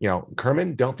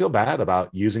 Kerman, don't feel bad about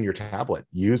using your tablet.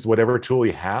 Use whatever tool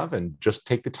you have and just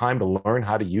take the time to learn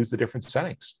how to use the different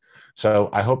settings. So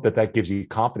I hope that gives you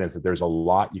confidence that there's a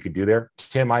lot you could do there.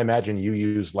 Tim, I imagine you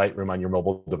use Lightroom on your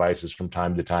mobile devices from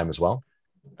time to time as well.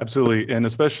 Absolutely. And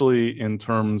especially in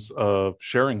terms of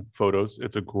sharing photos,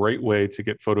 it's a great way to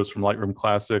get photos from Lightroom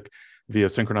Classic via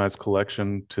synchronized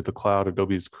collection to the cloud,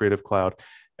 Adobe's Creative Cloud,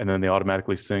 and then they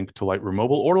automatically sync to Lightroom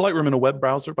Mobile or Lightroom in a web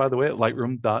browser, by the way, at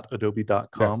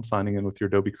lightroom.adobe.com, signing in with your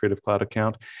Adobe Creative Cloud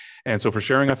account. And so for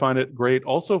sharing, I find it great.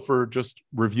 Also for just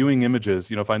reviewing images,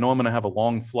 if I know I'm going to have a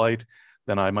long flight,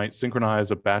 then I might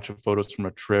synchronize a batch of photos from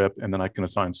a trip, and then I can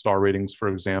assign star ratings, for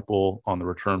example, on the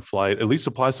return flight, at least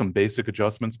apply some basic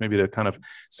adjustments, maybe to kind of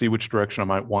see which direction I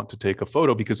might want to take a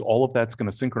photo, because all of that's going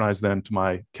to synchronize then to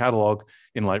my catalog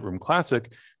in Lightroom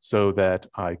Classic so that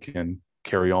I can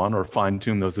carry on or fine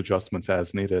tune those adjustments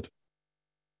as needed.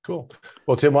 Cool.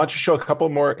 Well, Tim, why don't you show a couple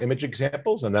more image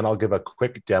examples, and then I'll give a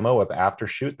quick demo of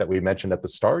Aftershoot that we mentioned at the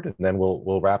start, and then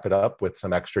we'll wrap it up with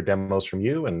some extra demos from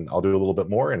you, and I'll do a little bit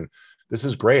more. And this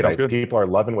is great. People are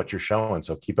loving what you're showing,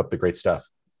 so keep up the great stuff.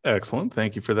 Excellent.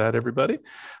 Thank you for that, everybody.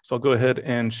 So I'll go ahead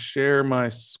and share my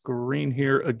screen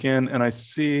here again. And I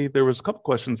see there was a couple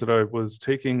questions that I was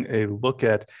taking a look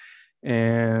at.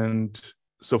 And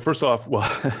so first off, well,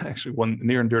 actually one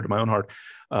near and dear to my own heart,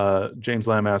 James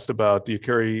Lamb asked about, do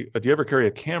you ever carry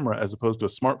a camera as opposed to a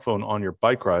smartphone on your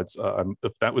bike rides?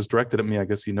 If that was directed at me, I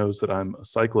guess he knows that I'm a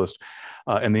cyclist.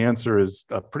 And the answer is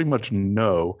pretty much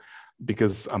no,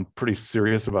 because I'm pretty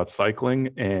serious about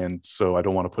cycling. And so I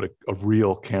don't want to put a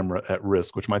real camera at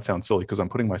risk, which might sound silly because I'm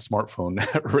putting my smartphone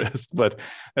at risk, but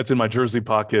that's in my jersey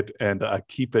pocket and I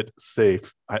keep it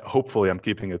safe. Hopefully I'm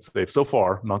keeping it safe. So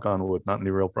far, knock on wood, not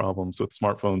any real problems with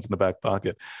smartphones in the back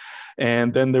pocket.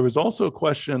 And then there was also a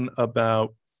question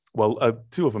about,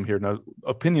 two of them here. Now,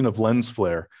 opinion of lens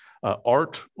flare,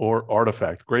 art or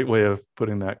artifact? Great way of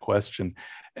putting that question.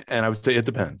 And I would say it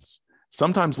depends.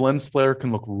 Sometimes lens flare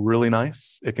can look really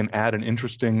nice. It can add an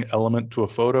interesting element to a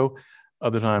photo.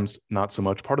 Other times, not so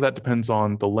much. Part of that depends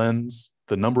on the lens.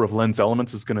 The number of lens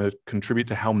elements is going to contribute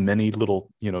to how many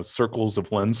little, circles of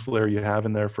lens flare you have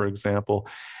in there, for example.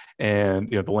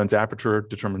 And, the lens aperture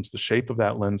determines the shape of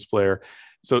that lens flare.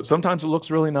 So sometimes it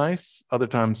looks really nice. Other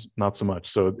times, not so much.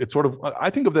 So it's sort of, I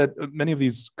think of that, many of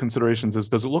these considerations as,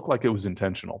 does it look like it was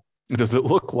intentional? Does it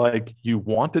look like you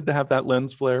wanted to have that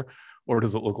lens flare? Or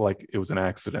does it look like it was an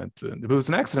accident? And if it was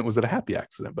an accident, was it a happy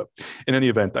accident? But in any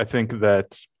event, I think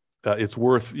that it's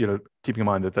worth keeping in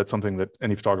mind that that's something that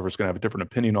any photographer is going to have a different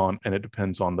opinion on, and it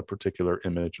depends on the particular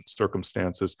image and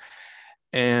circumstances.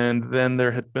 And then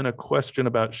there had been a question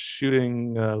about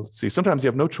shooting. Let's see. Sometimes you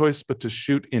have no choice but to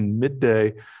shoot in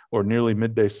midday or nearly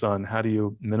midday sun. How do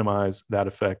you minimize that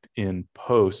effect in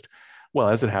post? Well,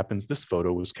 as it happens, this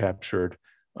photo was captured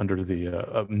under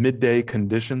the midday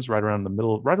conditions, right around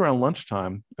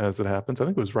lunchtime, as it happens. I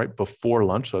think it was right before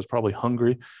lunch, so I was probably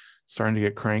hungry, starting to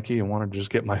get cranky, and wanted to just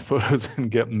get my photos and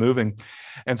get moving.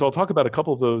 And so I'll talk about a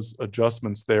couple of those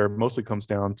adjustments there. Mostly comes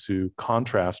down to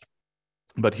contrast.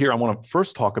 But here I want to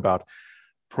first talk about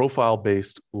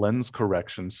profile-based lens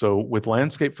correction. So with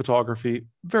landscape photography,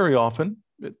 very often,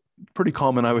 pretty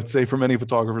common, I would say, for many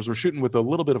photographers, we're shooting with a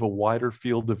little bit of a wider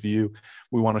field of view.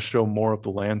 We want to show more of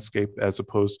the landscape as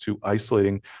opposed to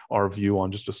isolating our view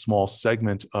on just a small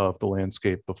segment of the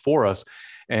landscape before us.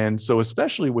 And so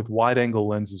especially with wide angle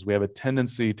lenses, we have a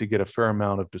tendency to get a fair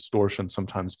amount of distortion,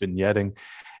 sometimes vignetting.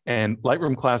 And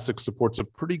Lightroom Classic supports a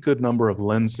pretty good number of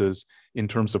lenses in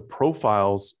terms of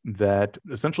profiles that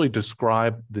essentially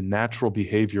describe the natural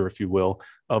behavior, if you will,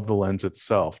 of the lens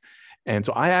itself. And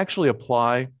so I actually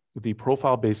apply the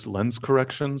profile-based lens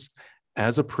corrections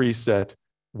as a preset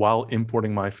while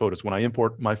importing my photos. When I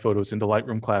import my photos into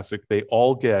Lightroom Classic, they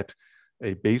all get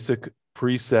a basic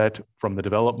preset from the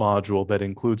develop module that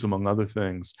includes, among other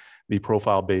things, the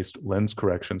profile-based lens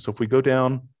correction. So if we go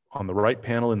down on the right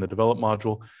panel in the develop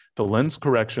module to lens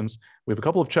corrections, we have a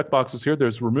couple of checkboxes here.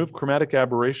 There's remove chromatic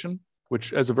aberration,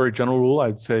 which as a very general rule,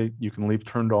 I'd say you can leave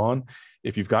turned on.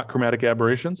 If you've got chromatic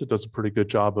aberrations, it does a pretty good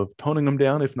job of toning them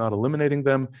down, if not eliminating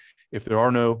them. If there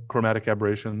are no chromatic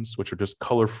aberrations, which are just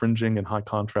color fringing in high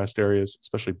contrast areas,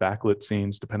 especially backlit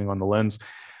scenes, depending on the lens,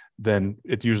 then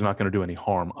it's usually not going to do any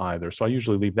harm either. So I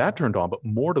usually leave that turned on, but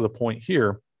more to the point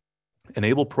here,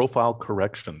 enable profile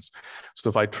corrections. So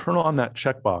if I turn on that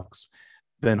checkbox,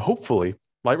 then hopefully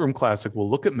Lightroom Classic will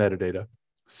look at metadata,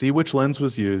 see which lens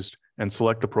was used, and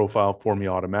select a profile for me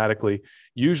automatically.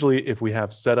 Usually if we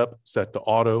have setup set to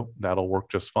auto, that'll work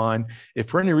just fine. If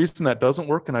for any reason that doesn't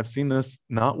work, and I've seen this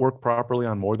not work properly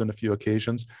on more than a few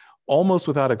occasions, almost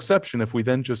without exception, if we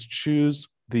then just choose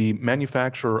the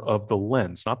manufacturer of the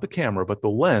lens, not the camera, but the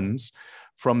lens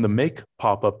from the make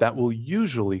pop-up, that will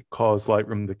usually cause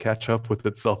Lightroom to catch up with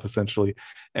itself essentially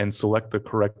and select the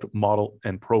correct model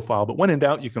and profile. But when in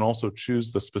doubt, you can also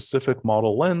choose the specific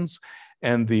model lens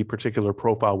and the particular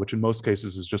profile, which in most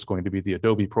cases is just going to be the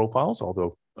Adobe profiles,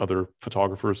 although other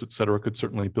photographers, et cetera, could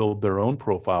certainly build their own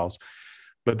profiles.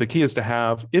 But the key is to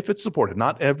have, if it's supported,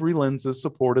 not every lens is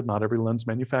supported, not every lens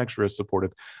manufacturer is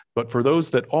supported, but for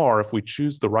those that are, if we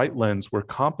choose the right lens, we're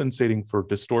compensating for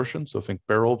distortion. So think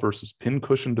barrel versus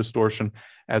pincushion distortion,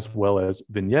 as well as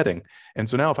vignetting. And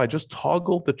so now if I just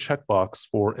toggle the checkbox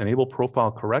for enable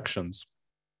profile corrections,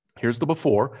 here's the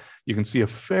before. You can see a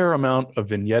fair amount of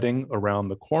vignetting around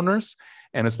the corners.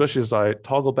 And especially as I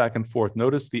toggle back and forth,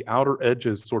 notice the outer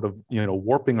edges sort of,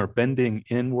 warping or bending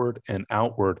inward and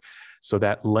outward. So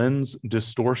that lens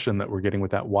distortion that we're getting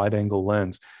with that wide angle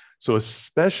lens. So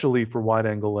especially for wide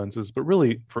angle lenses, but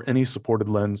really for any supported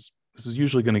lens, this is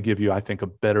usually going to give you, I think, a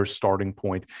better starting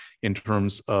point in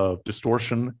terms of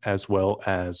distortion as well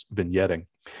as vignetting.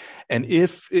 And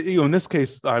if, in this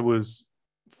case, I was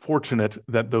fortunate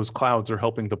that those clouds are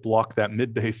helping to block that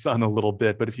midday sun a little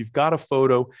bit. But if you've got a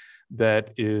photo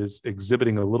that is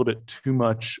exhibiting a little bit too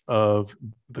much of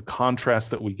the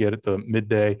contrast that we get at the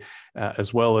midday,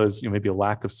 as well as maybe a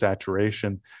lack of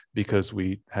saturation because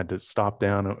we had to stop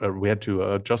down, or we had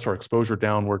to adjust our exposure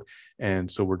downward. And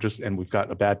so we've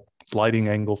got a bad lighting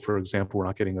angle, for example, we're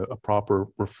not getting a proper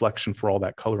reflection for all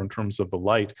that color in terms of the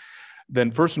light.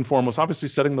 Then first and foremost, obviously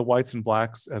setting the whites and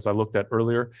blacks, as I looked at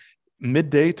earlier.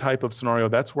 Midday type of scenario,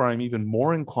 that's where I'm even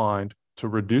more inclined to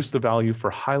reduce the value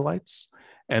for highlights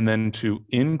and then to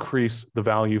increase the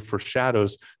value for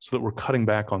shadows so that we're cutting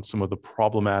back on some of the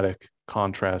problematic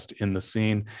contrast in the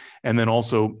scene. And then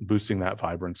also boosting that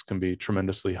vibrance can be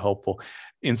tremendously helpful.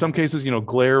 In some cases,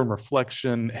 glare and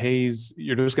reflection, haze,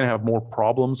 you're just going to have more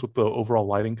problems with the overall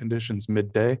lighting conditions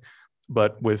midday.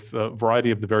 But with a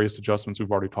variety of the various adjustments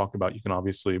we've already talked about, you can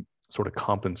obviously sort of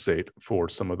compensate for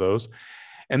some of those.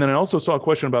 And then I also saw a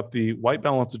question about the white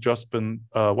balance adjustment.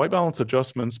 White balance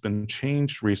adjustment's been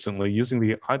changed recently. Using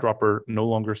the eyedropper no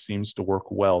longer seems to work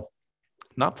well.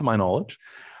 Not to my knowledge,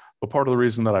 but part of the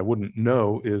reason that I wouldn't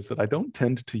know is that I don't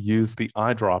tend to use the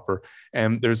eyedropper.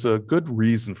 And there's a good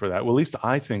reason for that. Well, at least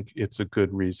I think it's a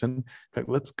good reason. In fact,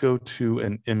 let's go to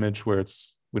an image where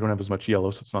we don't have as much yellow,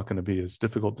 so it's not going to be as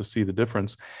difficult to see the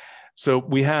difference. So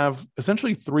we have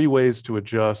essentially three ways to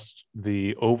adjust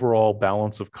the overall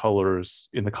balance of colors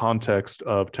in the context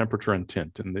of temperature and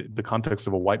tint, in the context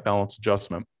of a white balance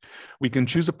adjustment. We can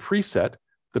choose a preset.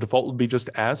 The default would be just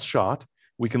as shot.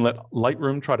 We can let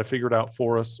Lightroom try to figure it out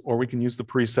for us, or we can use the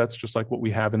presets just like what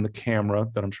we have in the camera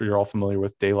that I'm sure you're all familiar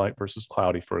with, daylight versus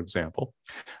cloudy, for example.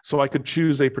 So I could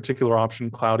choose a particular option.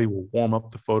 Cloudy will warm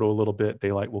up the photo a little bit.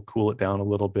 Daylight will cool it down a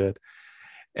little bit.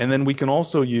 And then we can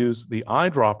also use the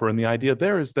eyedropper. And the idea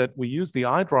there is that we use the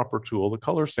eyedropper tool, the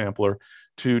color sampler,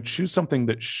 to choose something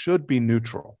that should be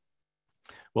neutral.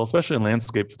 Well, especially in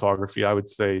landscape photography, I would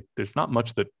say there's not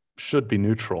much that should be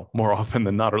neutral more often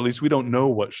than not, or at least we don't know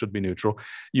what should be neutral.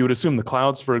 You would assume the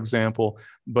clouds, for example,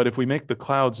 but if we make the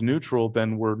clouds neutral,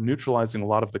 then we're neutralizing a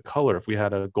lot of the color. If we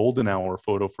had a golden hour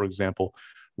photo, for example,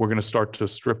 we're going to start to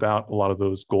strip out a lot of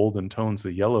those golden tones,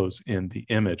 the yellows in the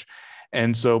image.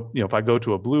 And so, if I go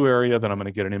to a blue area, then I'm going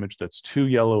to get an image that's too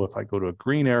yellow. If I go to a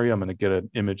green area, I'm going to get an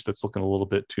image that's looking a little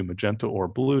bit too magenta or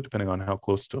blue, depending on how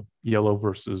close to yellow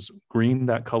versus green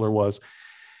that color was.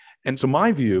 And so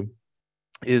my view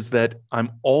is that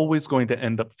I'm always going to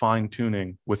end up fine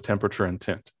tuning with temperature and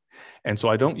tint. And so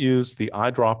I don't use the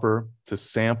eyedropper to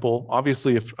sample.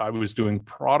 Obviously, if I was doing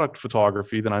product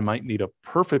photography, then I might need a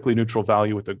perfectly neutral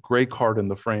value with a gray card in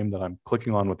the frame that I'm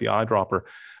clicking on with the eyedropper.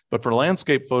 But for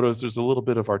landscape photos, there's a little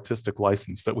bit of artistic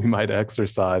license that we might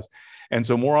exercise. And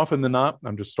so more often than not,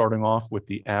 I'm just starting off with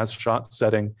the as shot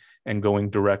setting and going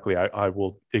directly. I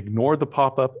will ignore the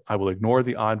pop-up. I will ignore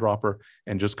the eyedropper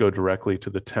and just go directly to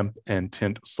the temp and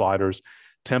tint sliders.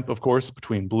 Temp, of course,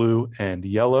 between blue and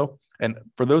yellow. And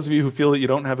for those of you who feel that you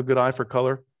don't have a good eye for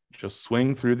color, just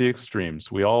swing through the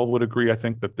extremes. We all would agree, I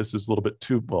think, that this is a little bit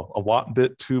too, well, a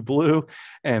bit too blue,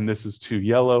 and this is too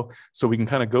yellow. So we can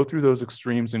kind of go through those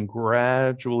extremes and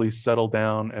gradually settle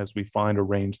down as we find a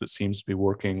range that seems to be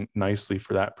working nicely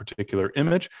for that particular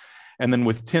image. And then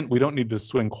with tint, we don't need to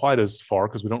swing quite as far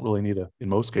because we don't really need in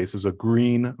most cases, a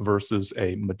green versus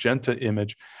a magenta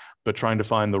image. but trying to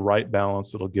find the right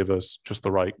balance that'll give us just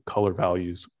the right color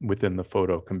values within the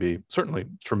photo can be certainly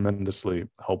tremendously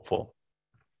helpful.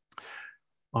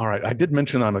 All right, I did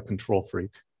mention I'm a control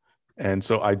freak. And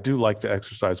so I do like to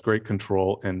exercise great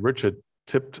control. And Rich had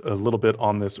tipped a little bit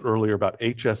on this earlier about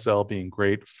HSL being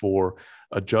great for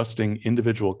adjusting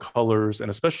individual colors and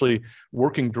especially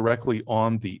working directly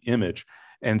on the image.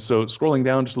 And so scrolling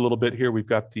down just a little bit here, we've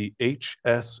got the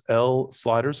HSL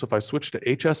slider. So if I switch to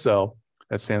HSL,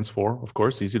 that stands for, of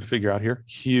course, easy to figure out here,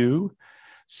 hue,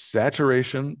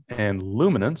 saturation, and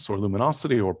luminance or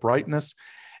luminosity or brightness.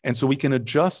 And so we can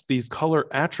adjust these color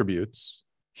attributes,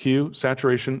 hue,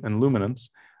 saturation, and luminance,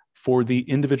 for the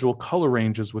individual color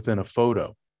ranges within a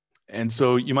photo. And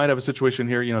so you might have a situation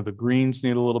here, you know, the greens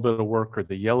need a little bit of work, or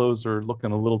the yellows are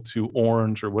looking a little too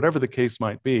orange, or whatever the case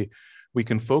might be. We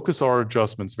can focus our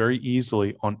adjustments very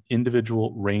easily on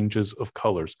individual ranges of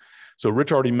colors. So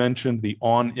Rich already mentioned the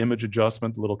on image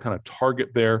adjustment, the little kind of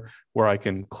target there where I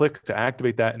can click to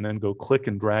activate that and then go click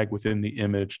and drag within the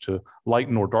image to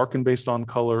lighten or darken based on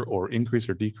color or increase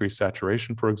or decrease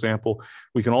saturation, for example.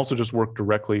 We can also just work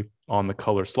directly on the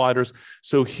color sliders.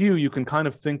 So hue, you can kind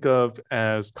of think of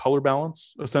as color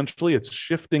balance. Essentially, it's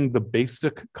shifting the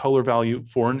basic color value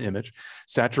for an image.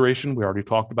 Saturation, we already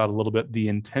talked about a little bit, the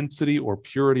intensity or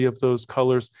purity of those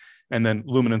colors. And then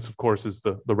luminance, of course, is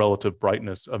the relative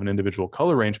brightness of an individual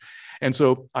color range. And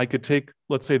so I could take,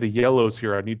 let's say the yellows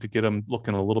here, I need to get them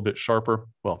looking a little bit sharper.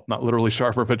 Well, not literally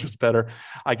sharper, but just better.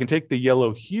 I can take the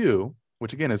yellow hue,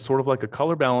 which again is sort of like a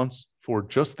color balance for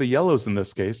just the yellows in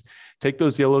this case, take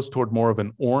those yellows toward more of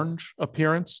an orange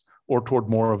appearance or toward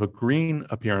more of a green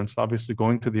appearance. Obviously,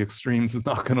 going to the extremes is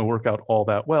not going to work out all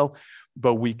that well,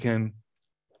 but we can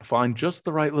find just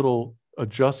the right little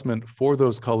adjustment for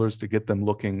those colors to get them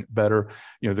looking better.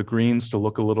 You know, the greens to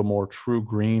look a little more true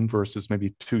green versus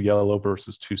maybe too yellow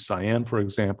versus too cyan, for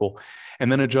example,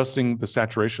 and then adjusting the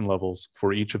saturation levels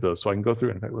for each of those. So I can go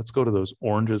through, in fact, let's go to those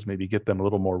oranges, maybe get them a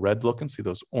little more red looking, see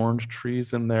those orange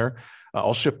trees in there.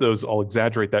 I'll shift those, I'll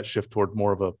exaggerate that shift toward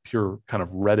more of a pure kind of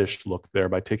reddish look there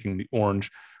by taking the orange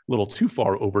a little too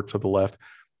far over to the left.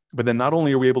 But then not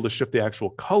only are we able to shift the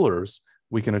actual colors,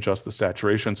 we can adjust the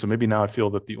saturation. So maybe now I feel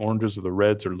that the oranges or the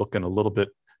reds are looking a little bit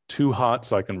too hot,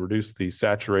 so I can reduce the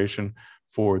saturation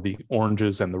for the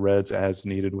oranges and the reds as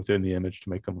needed within the image to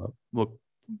make them look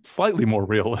slightly more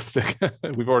realistic.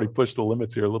 We've already pushed the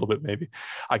limits here a little bit, maybe.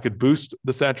 I could boost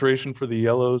the saturation for the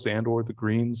yellows and or the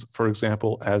greens, for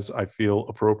example, as I feel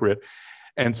appropriate.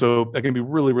 And so that can be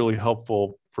really, really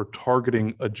helpful for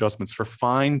targeting adjustments, for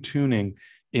fine-tuning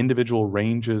individual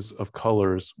ranges of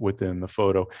colors within the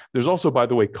photo. There's also, by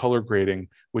the way, color grading,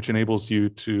 which enables you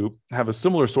to have a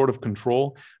similar sort of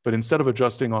control, but instead of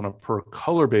adjusting on a per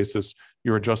color basis,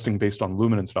 you're adjusting based on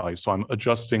luminance value. So I'm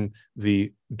adjusting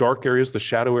the dark areas, the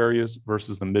shadow areas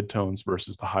versus the midtones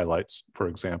versus the highlights, for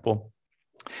example.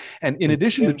 And in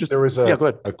addition to just, there was a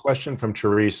question from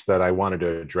Therese that I wanted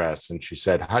to address. And she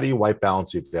said, how do you white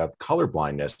balance if you have color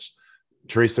blindness?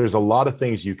 Therese, there's a lot of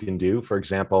things you can do. For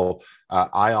example,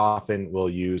 I often will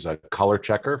use a color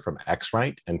checker from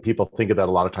X-Rite, and people think of that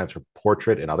a lot of times for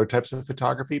portrait and other types of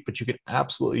photography, but you can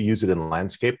absolutely use it in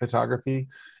landscape photography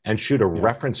and shoot a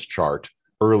reference chart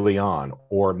early on,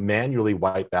 or manually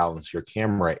white balance your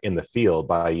camera in the field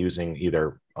by using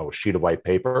either a sheet of white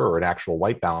paper or an actual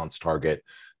white balance target.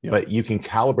 But you can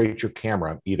calibrate your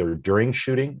camera either during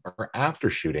shooting or after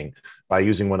shooting by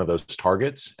using one of those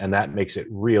targets. And that makes it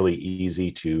really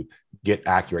easy to get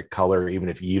accurate color, even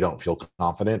if you don't feel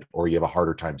confident or you have a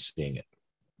harder time seeing it.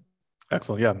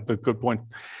 Excellent. Yeah, good point.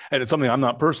 And it's something I'm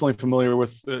not personally familiar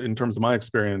with in terms of my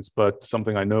experience, but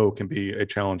something I know can be a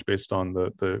challenge based on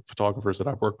the photographers that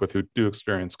I've worked with who do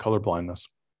experience color blindness.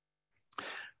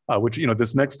 Which,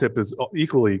 this next tip is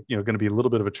equally, going to be a little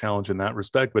bit of a challenge in that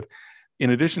respect. But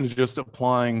in addition to just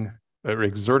applying or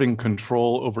exerting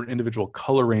control over individual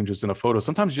color ranges in a photo,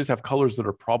 sometimes you just have colors that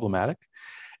are problematic.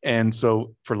 And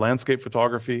so for landscape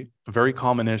photography, a very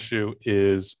common issue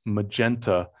is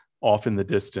magenta off in the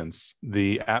distance.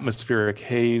 The atmospheric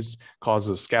haze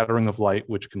causes scattering of light,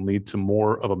 which can lead to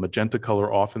more of a magenta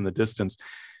color off in the distance.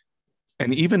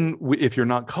 And even if you're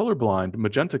not colorblind,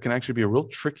 magenta can actually be a real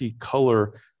tricky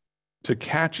color to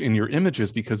catch in your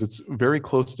images because it's very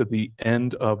close to the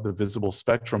end of the visible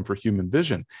spectrum for human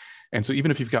vision. And so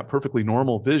even if you've got perfectly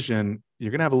normal vision,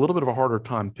 you're going to have a little bit of a harder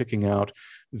time picking out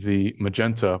the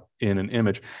magenta in an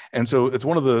image. And so it's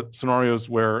one of the scenarios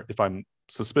where if I'm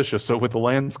suspicious, so with the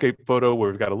landscape photo where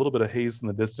we've got a little bit of haze in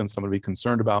the distance, I'm going to be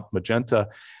concerned about magenta.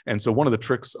 And so one of the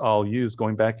tricks I'll use,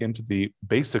 going back into the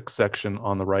basic section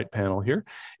on the right panel here,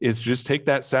 is just take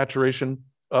that saturation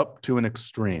up to an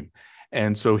extreme.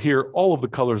 And so here, all of the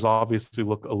colors obviously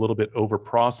look a little bit over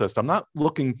processed. I'm not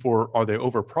looking for, are they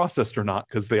over processed or not?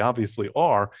 Because they obviously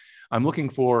are. I'm looking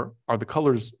for, are the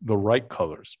colors the right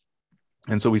colors?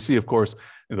 And so we see, of course,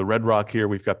 in the red rock here,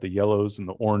 we've got the yellows and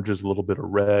the oranges, a little bit of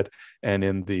red. And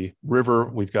in the river,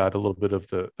 we've got a little bit of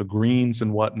the greens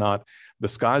and whatnot. The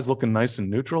sky's looking nice and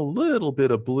neutral, a little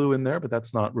bit of blue in there, but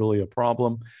that's not really a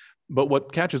problem. But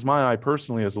what catches my eye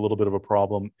personally as a little bit of a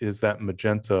problem is that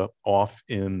magenta off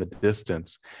in the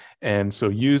distance. And so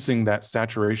using that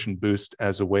saturation boost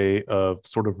as a way of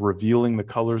sort of revealing the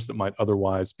colors that might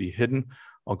otherwise be hidden,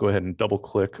 I'll go ahead and double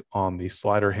click on the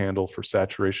slider handle for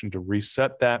saturation to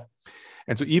reset that.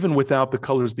 And so even without the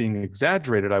colors being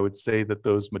exaggerated, I would say that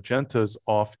those magentas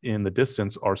off in the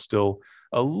distance are still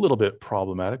a little bit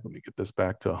problematic. Let me get this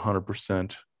back to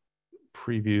 100%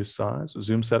 preview size,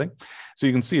 zoom setting. So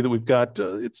you can see that we've got,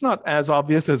 it's not as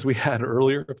obvious as we had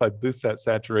earlier. If I boost that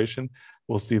saturation,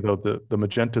 we'll see though the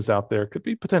magentas out there could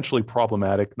be potentially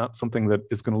problematic, not something that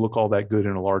is going to look all that good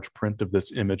in a large print of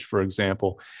this image, for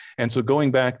example. And so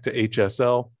going back to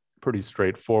HSL, pretty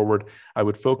straightforward. I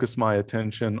would focus my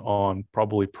attention on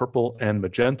probably purple and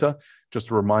magenta.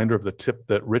 Just a reminder of the tip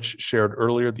that Rich shared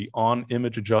earlier, the on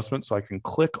image adjustment. So I can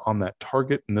click on that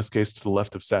target, in this case to the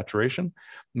left of saturation,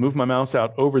 move my mouse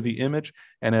out over the image.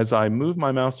 And as I move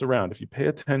my mouse around, if you pay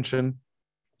attention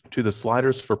to the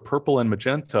sliders for purple and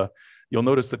magenta, you'll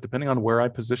notice that depending on where I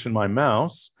position my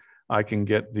mouse, I can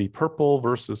get the purple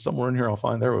versus somewhere in here, I'll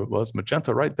find there it was,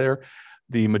 magenta right there.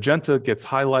 The magenta gets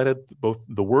highlighted, both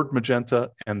the word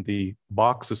magenta and the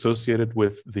box associated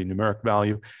with the numeric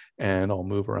value. And I'll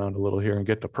move around a little here and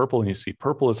get to purple. And you see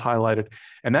purple is highlighted.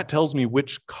 And that tells me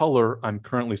which color I'm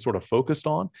currently sort of focused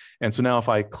on. And so now if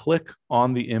I click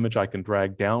on the image, I can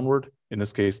drag downward, in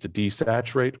this case to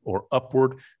desaturate, or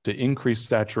upward to increase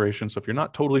saturation. So if you're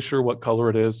not totally sure what color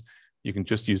it is, you can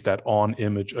just use that on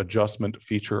image adjustment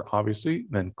feature, obviously,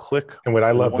 then click. And what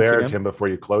I love there, again, Tim, before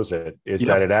you close it, is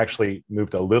that it actually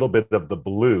moved a little bit of the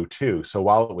blue too. So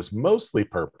while it was mostly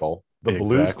purple, the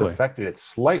blues affected it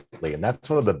slightly. And that's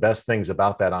one of the best things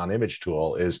about that on image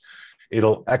tool is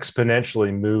it'll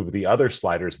exponentially move the other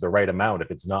sliders the right amount if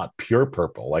it's not pure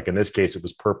purple. Like in this case, it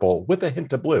was purple with a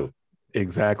hint of blue.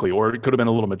 Exactly. Or it could have been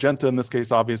a little magenta in this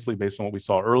case, obviously, based on what we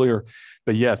saw earlier.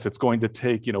 But yes, it's going to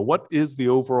take, what is the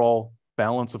overall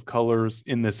balance of colors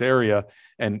in this area?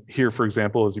 And here, for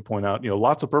example, as you point out,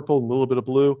 lots of purple, a little bit of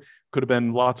blue, could have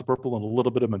been lots of purple and a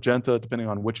little bit of magenta, depending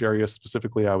on which area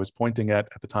specifically I was pointing at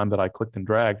the time that I clicked and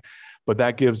dragged. But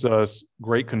that gives us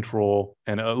great control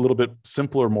and a little bit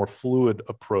simpler, more fluid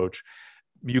approach.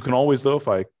 You can always, though, if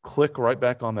I click right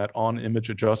back on that on image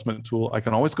adjustment tool, I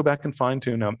can always go back and fine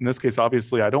tune. Now, in this case,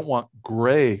 obviously, I don't want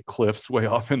gray cliffs way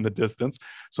off in the distance.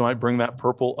 So I bring that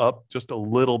purple up just a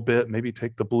little bit, maybe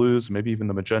take the blues, maybe even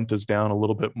the magentas down a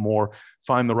little bit more,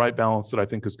 find the right balance that I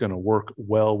think is going to work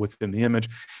well within the image.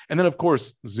 And then, of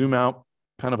course, zoom out,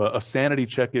 kind of a sanity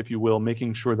check, if you will,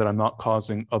 making sure that I'm not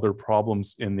causing other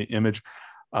problems in the image.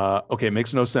 Okay, it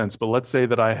makes no sense, but let's say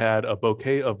that I had a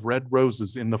bouquet of red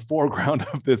roses in the foreground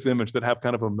of this image that have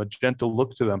kind of a magenta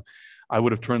look to them. I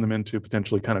would have turned them into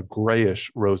potentially kind of grayish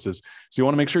roses. So you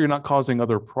want to make sure you're not causing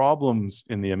other problems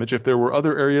in the image. If there were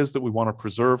other areas that we want to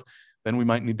preserve, then we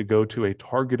might need to go to a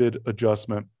targeted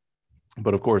adjustment.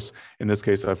 But of course, in this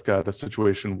case, I've got a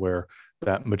situation where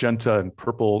that magenta and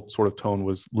purple sort of tone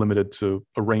was limited to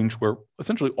a range where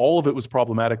essentially all of it was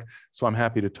problematic. So I'm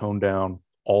happy to tone down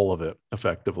all of it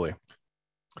effectively.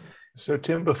 So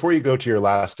Tim, before you go to your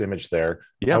last image there,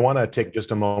 I want to take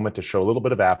just a moment to show a little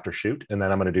bit of aftershoot, and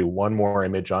then I'm going to do one more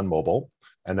image on mobile,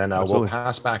 and then we'll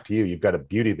pass back to you. You've got a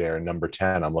beauty there in number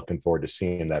 10. I'm looking forward to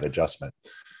seeing that adjustment.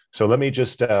 So let me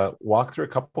just walk through a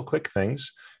couple quick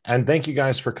things, and thank you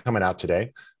guys for coming out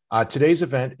today. Today's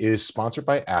event is sponsored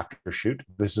by Aftershoot.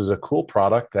 This is a cool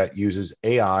product that uses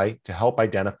AI to help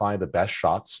identify the best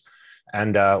shots.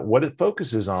 And what it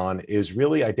focuses on is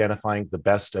really identifying the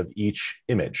best of each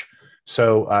image.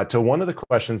 So to one of the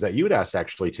questions that you had asked,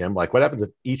 actually, Tim, like what happens if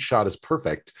each shot is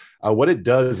perfect? What it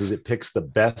does is it picks the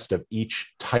best of each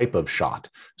type of shot.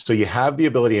 So you have the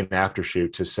ability in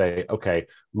Aftershoot to say, okay,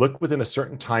 look within a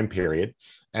certain time period,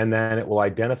 and then it will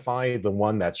identify the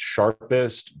one that's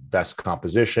sharpest, best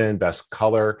composition, best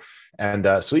color.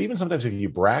 And so even sometimes if you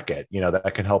bracket,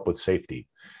 that can help with safety.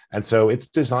 And so it's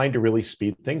designed to really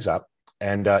speed things up.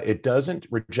 And it doesn't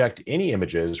reject any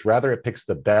images. Rather, it picks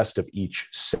the best of each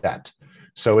set.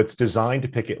 So it's designed to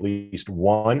pick at least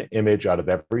one image out of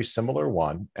every similar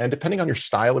one. And depending on your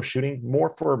style of shooting,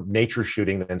 more for nature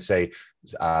shooting than say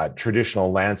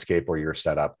traditional landscape where you're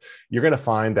set up, you're going to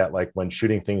find that like when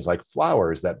shooting things like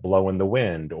flowers that blow in the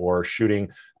wind or shooting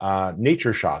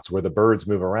nature shots where the birds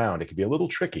move around, it can be a little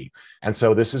tricky. And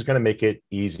so this is going to make it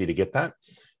easy to get that.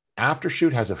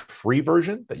 Aftershoot has a free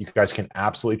version that you guys can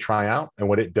absolutely try out. And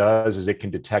what it does is it can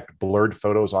detect blurred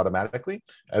photos automatically,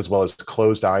 as well as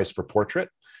closed eyes for portrait.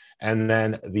 And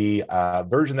then the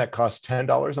version that costs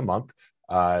 $10 a month,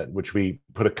 which we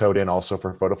put a code in also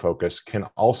for photo focus, can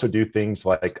also do things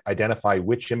like identify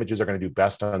which images are going to do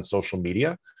best on social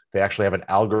media. They actually have an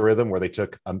algorithm where they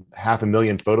took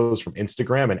 500,000 photos from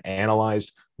Instagram and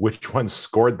analyzed which ones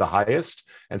scored the highest.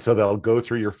 And so they'll go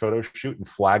through your photo shoot and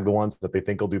flag the ones that they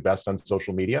think will do best on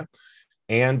social media.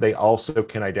 And they also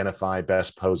can identify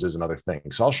best poses and other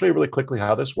things. So I'll show you really quickly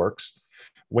how this works.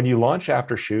 When you launch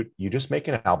Aftershoot, you just make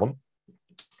an album.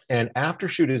 And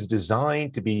Aftershoot is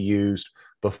designed to be used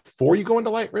before you go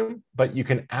into Lightroom, but you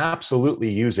can absolutely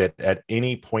use it at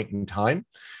any point in time.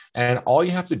 And all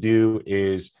you have to do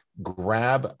is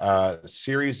grab a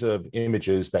series of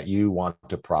images that you want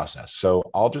to process. So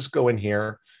I'll just go in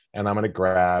here and I'm going to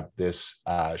grab this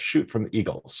shoot from the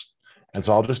Eagles. And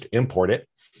so I'll just import it.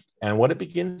 And what it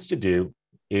begins to do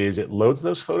is it loads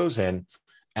those photos in,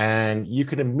 and you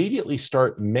can immediately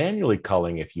start manually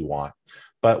culling if you want.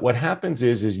 But what happens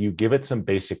is you give it some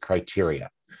basic criteria.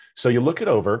 So you look it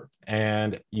over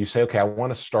and you say, okay, I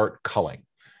want to start culling.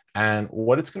 And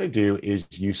what it's going to do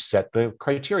is you set the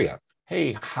criteria.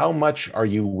 Hey, how much are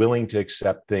you willing to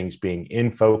accept things being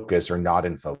in focus or not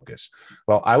in focus?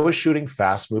 Well, I was shooting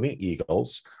fast moving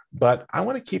eagles, but I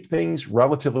want to keep things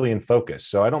relatively in focus.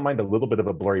 So I don't mind a little bit of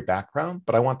a blurry background,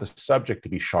 but I want the subject to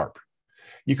be sharp.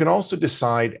 You can also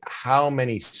decide how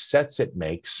many sets it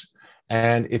makes.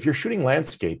 And if you're shooting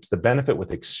landscapes, the benefit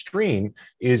with Extreme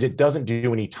is it doesn't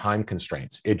do any time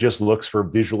constraints. It just looks for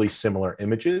visually similar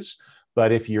images.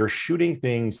 But if you're shooting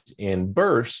things in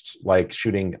bursts, like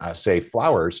shooting, say,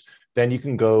 flowers, then you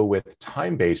can go with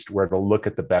time-based where it'll look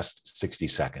at the best 60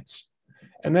 seconds.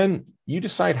 And then you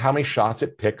decide how many shots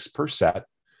it picks per set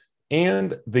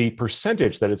and the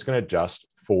percentage that it's going to adjust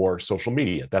for social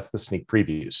media. That's the sneak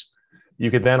previews.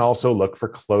 You could then also look for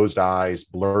closed eyes,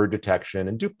 blur detection,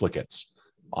 and duplicates.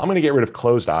 I'm going to get rid of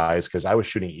closed eyes because I was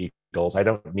shooting eagles. I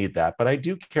don't need that, but I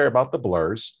do care about the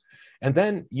blurs. And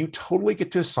then you totally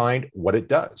get to assign what it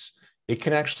does. It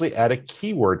can actually add a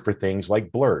keyword for things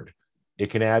like blurred.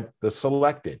 It can add the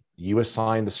selected. You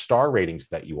assign the star ratings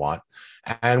that you want.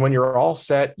 And when you're all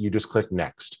set, you just click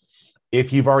next.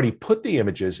 If you've already put the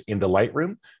images into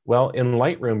Lightroom, well, in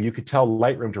Lightroom, you could tell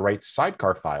Lightroom to write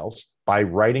sidecar files by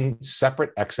writing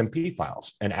separate XMP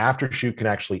files. And Aftershoot can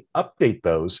actually update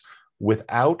those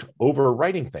without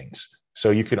overwriting things.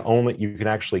 So you can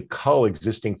actually cull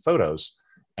existing photos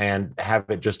and have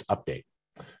it just update.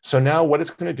 So now what it's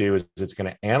going to do is it's going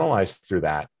to analyze through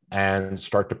that and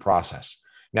start to process.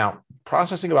 Now,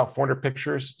 processing about 400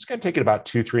 pictures, it's going to take it about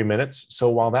 2-3 minutes. So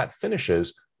while that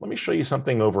finishes, let me show you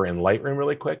something over in Lightroom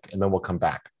really quick, and then we'll come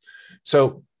back.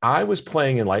 So I was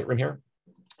playing in Lightroom here,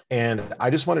 and I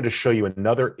just wanted to show you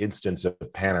another instance of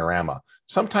panorama.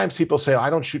 Sometimes people say, I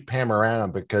don't shoot panorama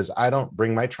because I don't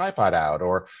bring my tripod out,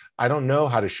 or I don't know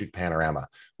how to shoot panorama.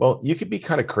 Well, you could be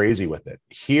kind of crazy with it.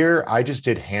 Here, I just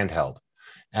did handheld,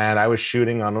 and I was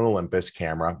shooting on an Olympus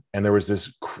camera, and there was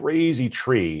this crazy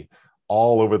tree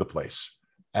all over the place.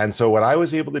 And so what I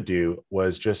was able to do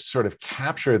was just sort of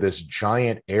capture this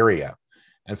giant area.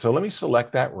 And so let me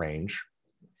select that range,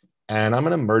 and I'm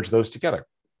going to merge those together.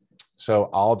 So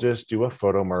I'll just do a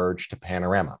photo merge to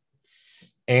panorama.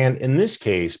 And in this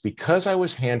case, because I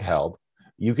was handheld,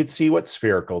 you could see what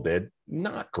spherical did.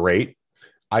 Not great.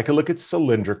 I could look at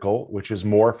cylindrical, which is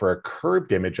more for a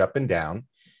curved image up and down.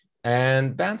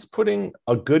 And that's putting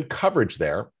a good coverage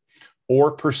there.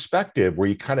 Or perspective, where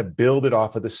you kind of build it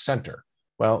off of the center.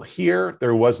 Well, here,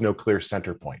 there was no clear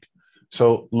center point.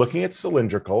 So looking at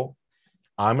cylindrical,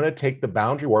 I'm going to take the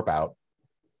boundary warp out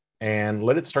and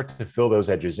let it start to fill those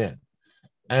edges in.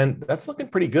 And that's looking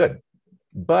pretty good.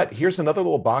 But here's another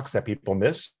little box that people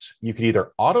miss. You can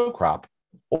either auto crop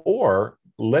or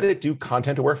let it do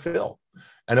content aware fill.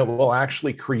 And it will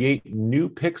actually create new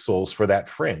pixels for that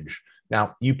fringe.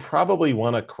 Now, you probably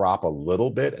want to crop a little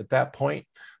bit at that point,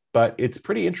 but it's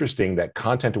pretty interesting that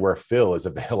content aware fill is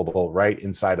available right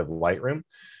inside of Lightroom.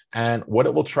 And what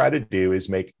it will try to do is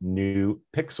make new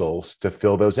pixels to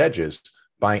fill those edges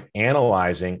by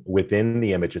analyzing within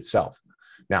the image itself.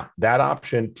 Now, that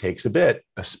option takes a bit,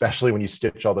 especially when you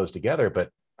stitch all those together, but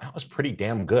that was pretty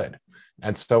damn good.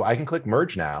 And so I can click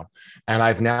merge now. And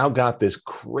I've now got this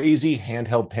crazy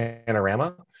handheld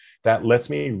panorama that lets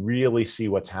me really see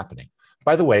what's happening.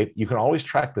 By the way, you can always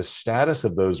track the status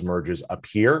of those merges up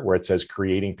here where it says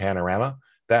creating panorama.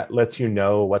 That lets you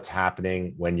know what's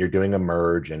happening when you're doing a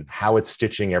merge and how it's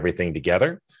stitching everything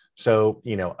together. So,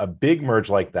 a big merge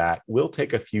like that will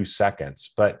take a few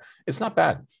seconds, but it's not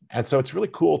bad. And so it's really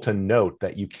cool to note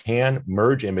that you can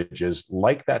merge images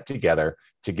like that together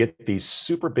to get these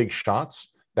super big shots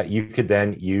that you could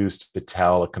then use to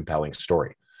tell a compelling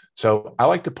story. So I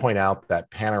like to point out that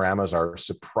panoramas are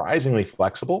surprisingly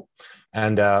flexible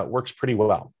and works pretty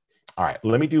well. All right,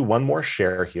 let me do one more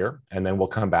share here, and then we'll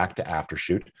come back to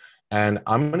Aftershoot. And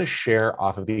I'm going to share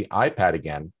off of the iPad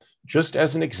again, just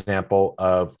as an example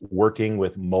of working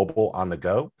with mobile on the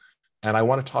go. And I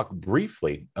want to talk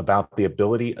briefly about the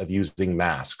ability of using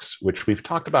masks, which we've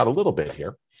talked about a little bit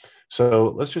here.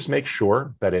 So let's just make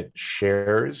sure that it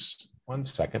shares. 1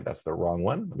 second, that's the wrong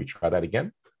one. Let me try that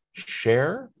again.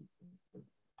 Share,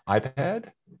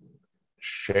 iPad,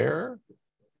 share,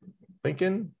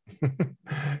 thinking.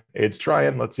 It's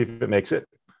trying. Let's see if it makes it.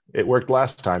 It worked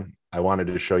last time. I wanted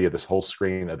to show you this whole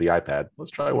screen of the iPad.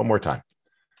 Let's try one more time.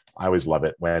 I always love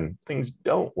it when things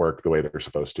don't work the way they're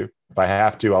supposed to. If I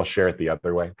have to, I'll share it the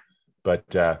other way.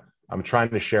 But I'm trying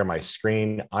to share my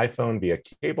screen iPhone via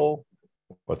cable.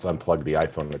 Let's unplug the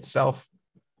iPhone itself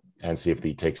and see if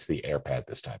he takes the AirPad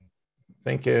this time.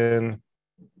 Thinking.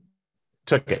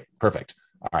 Took it. Perfect.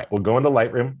 All right, we'll go into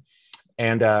Lightroom.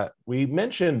 And we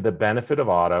mentioned the benefit of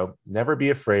auto. Never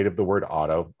be afraid of the word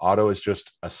auto. Auto is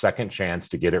just a second chance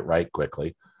to get it right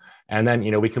quickly. And then,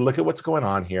 we can look at what's going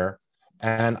on here.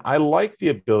 And I like the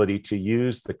ability to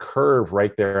use the curve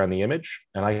right there on the image.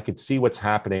 And I could see what's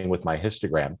happening with my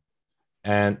histogram.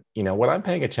 And, what I'm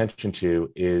paying attention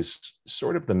to is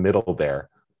sort of the middle there,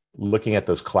 looking at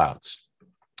those clouds.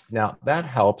 Now, that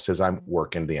helps as I'm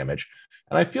working the image.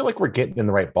 And I feel like we're getting in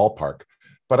the right ballpark.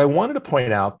 But I wanted to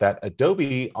point out that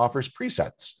Adobe offers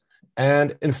presets.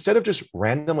 And instead of just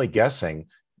randomly guessing,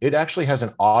 it actually has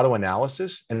an auto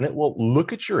analysis, and it will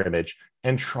look at your image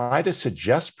and try to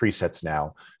suggest presets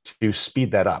now to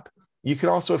speed that up. You can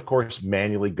also, of course,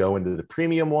 manually go into the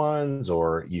premium ones,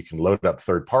 or you can load up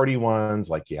third-party ones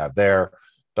like you have there.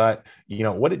 But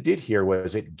what it did here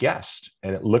was it guessed,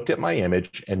 and it looked at my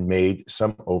image and made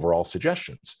some overall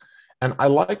suggestions. And I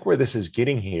like where this is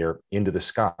getting here into the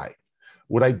sky.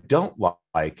 What I don't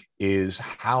like is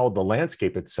how the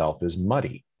landscape itself is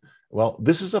muddy. Well,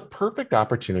 this is a perfect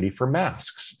opportunity for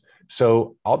masks.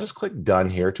 So I'll just click done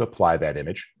here to apply that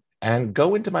image and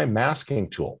go into my masking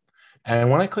tool. And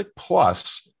when I click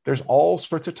plus, there's all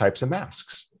sorts of types of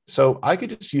masks. So I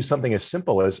could just use something as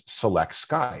simple as select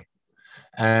sky.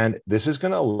 And this is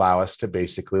going to allow us to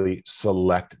basically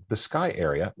select the sky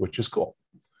area, which is cool.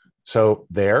 So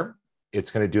there,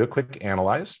 it's going to do a quick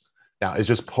analyze. Now, it's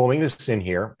just pulling this in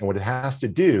here. And what it has to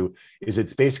do is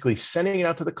it's basically sending it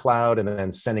out to the cloud and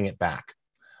then sending it back.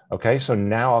 Okay, so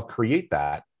now I'll create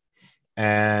that.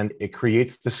 And it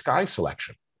creates the sky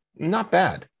selection. Not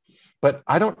bad. But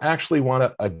I don't actually want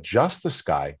to adjust the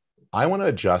sky. I want to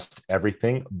adjust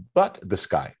everything but the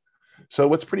sky. So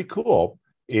what's pretty cool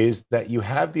is that you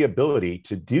have the ability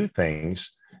to do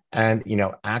things and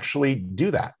actually do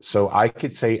that. So I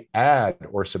could say add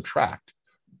or subtract.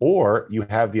 Or you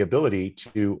have the ability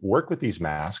to work with these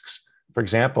masks. For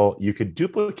example, you could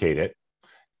duplicate it,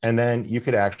 and then you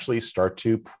could actually start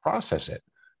to process it.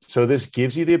 So this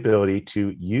gives you the ability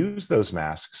to use those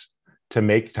masks to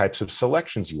make types of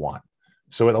selections you want.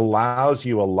 So it allows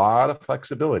you a lot of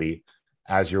flexibility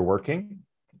as you're working.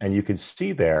 And you can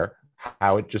see there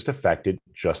how it just affected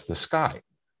just the sky.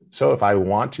 So if I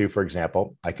want to, for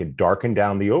example, I can darken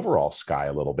down the overall sky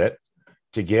a little bit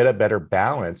to get a better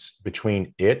balance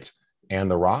between it and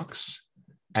the rocks.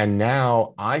 And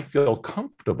now I feel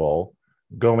comfortable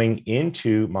going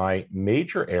into my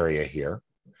major area here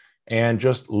and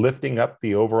just lifting up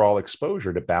the overall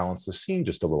exposure to balance the scene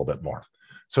just a little bit more.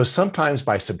 So sometimes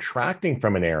by subtracting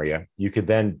from an area, you could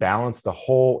then balance the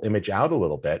whole image out a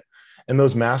little bit. And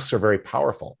those masks are very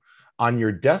powerful. On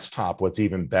your desktop, what's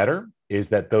even better is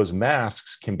that those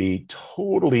masks can be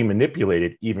totally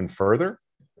manipulated even further.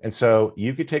 And so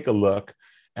you could take a look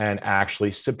and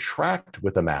actually subtract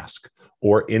with a mask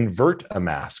or invert a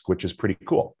mask, which is pretty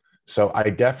cool. So I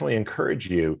definitely encourage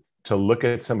you to look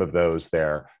at some of those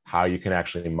there, how you can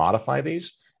actually modify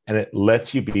these, and it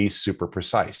lets you be super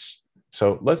precise.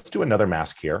 So let's do another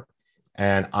mask here.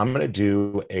 And I'm going to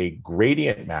do a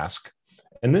gradient mask.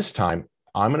 And this time,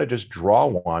 I'm going to just draw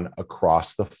one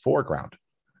across the foreground.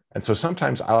 And so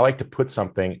sometimes I like to put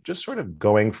something just sort of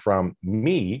going from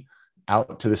me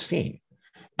out to the scene.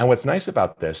 And what's nice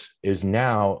about this is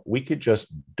now we could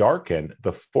just darken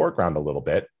the foreground a little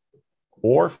bit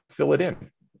or fill it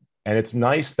in. And it's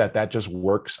nice that that just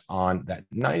works on that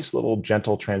nice little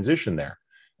gentle transition there.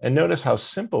 And notice how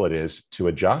simple it is to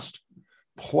adjust.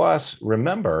 Plus,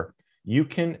 remember, you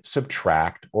can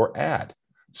subtract or add.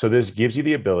 So this gives you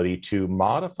the ability to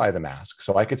modify the mask.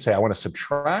 So I could say, I want to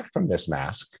subtract from this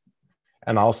mask,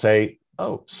 and I'll say,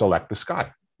 oh, select the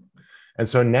sky. And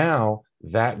so now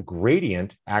that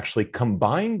gradient actually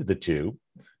combined the two,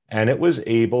 and it was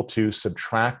able to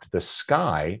subtract the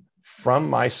sky from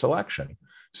my selection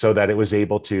so that it was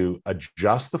able to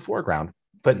adjust the foreground,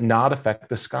 but not affect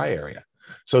the sky area.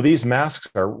 So these masks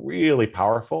are really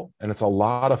powerful, and it's a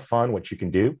lot of fun what you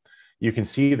can do. You can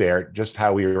see there just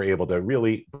how we were able to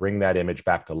really bring that image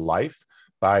back to life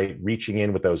by reaching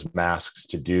in with those masks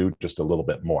to do just a little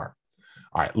bit more.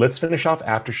 All right, let's finish off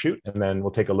after shoot, and then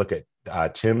we'll take a look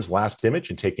at Tim's last image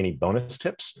and take any bonus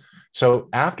tips. So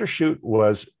after shoot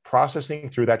was processing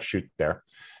through that shoot there,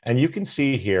 and you can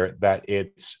see here that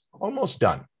it's almost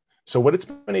done. So what it's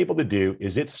been able to do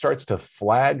is it starts to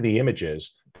flag the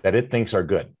images that it thinks are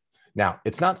good. Now,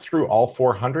 it's not through all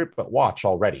 400, but watch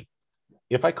already.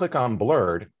 If I click on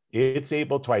blurred, it's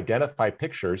able to identify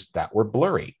pictures that were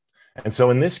blurry. And so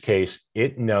in this case,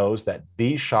 it knows that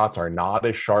these shots are not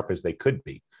as sharp as they could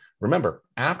be. Remember,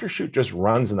 after shoot just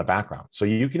runs in the background. So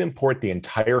you can import the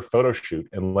entire photo shoot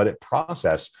and let it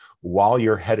process while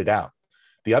you're headed out.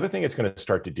 The other thing it's going to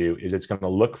start to do is it's going to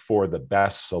look for the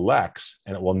best selects,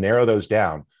 and it will narrow those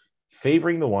down,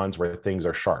 favoring the ones where things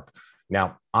are sharp.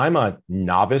 Now, I'm a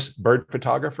novice bird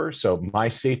photographer, so my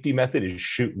safety method is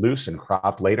shoot loose and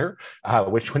crop later,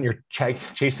 which when you're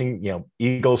chasing,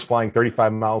 eagles flying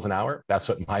 35 miles an hour, that's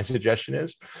what my suggestion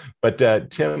is. But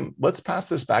Tim, let's pass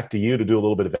this back to you to do a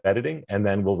little bit of editing, and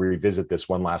then we'll revisit this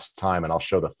one last time, and I'll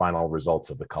show the final results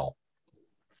of the cull.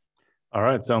 All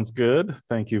right, sounds good.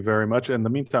 Thank you very much. In the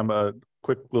meantime, a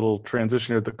quick little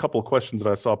transition here. The couple of questions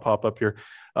that I saw pop up here.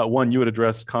 One, you had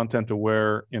addressed content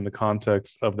aware in the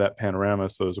context of that panorama.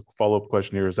 So there's a follow-up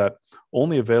question here. Is that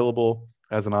only available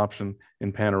as an option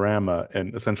in panorama?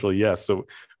 And essentially, yes. So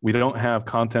we don't have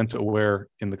content aware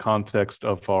in the context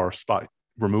of our spot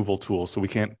removal tool. So we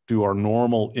can't do our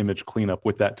normal image cleanup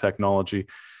with that technology.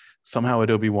 Somehow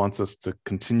Adobe wants us to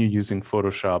continue using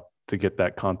Photoshop to get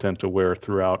that content aware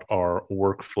throughout our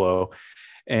workflow.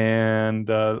 And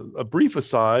a brief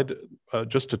aside,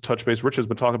 just to touch base, Rich has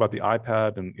been talking about the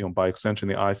iPad and, by extension,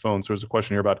 the iPhone. So there's a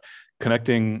question here about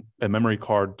connecting a memory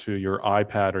card to your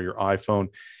iPad or your iPhone.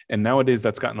 And nowadays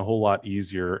that's gotten a whole lot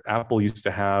easier. Apple used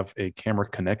to have a camera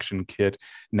connection kit.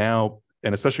 Now,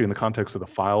 and especially in the context of the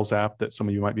Files app that some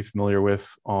of you might be familiar with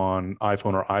on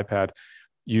iPhone or iPad,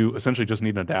 you essentially just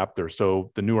need an adapter.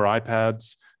 So the newer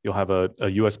iPads, you'll have a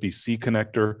USB-C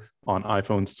connector. On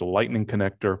iPhones, it's a Lightning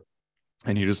connector.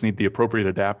 And you just need the appropriate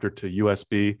adapter to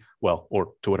USB,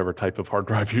 or to whatever type of hard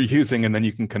drive you're using, and then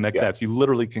you can connect that. So you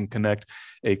literally can connect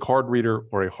a card reader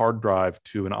or a hard drive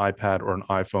to an iPad or an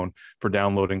iPhone for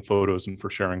downloading photos and for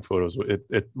sharing photos.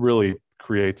 It really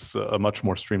creates a much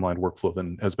more streamlined workflow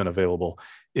than has been available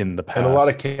in the past. And a lot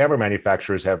of camera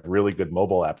manufacturers have really good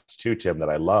mobile apps too, Tim, that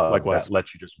I love. Likewise. That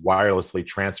let you just wirelessly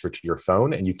transfer to your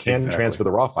phone, and you can transfer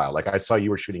the raw file. Like I saw you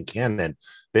were shooting Canon.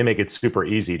 They make it super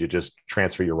easy to just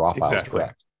transfer your raw files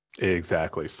direct.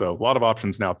 Exactly. So a lot of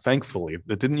options now, thankfully.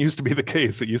 That didn't used to be the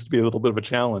case. It used to be a little bit of a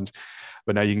challenge.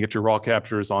 But now you can get your raw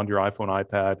captures onto your iPhone,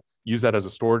 iPad, use that as a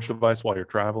storage device while you're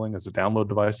traveling, as a download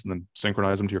device, and then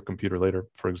synchronize them to your computer later,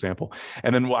 for example.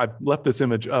 And then I left this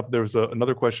image up. There was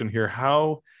another question here.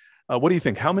 What do you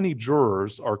think? How many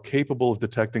jurors are capable of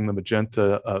detecting the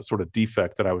magenta sort of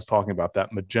defect that I was talking about,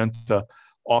 that magenta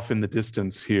off in the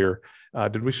distance here?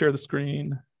 Did we share the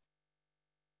screen?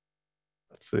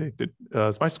 Let's see.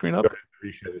 Is my screen up?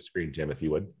 Reshare the screen, Tim, if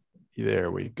you would.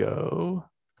 There we go.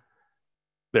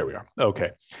 There we are.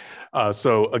 Okay.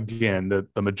 So again,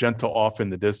 the magenta off in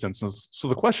the distance. So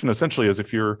the question essentially is,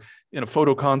 if you're in a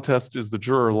photo contest, is the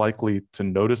juror likely to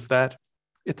notice that?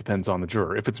 It depends on the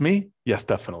juror. If it's me, yes,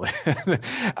 definitely.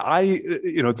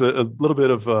 It's a little bit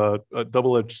of a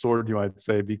double-edged sword, you might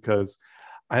say, because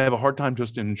I have a hard time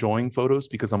just enjoying photos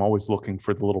because I'm always looking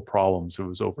for the little problems. If it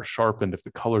was over sharpened, if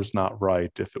the color's not right,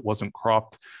 if it wasn't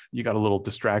cropped, you got a little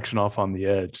distraction off on the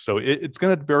edge. So it's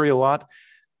going to vary a lot.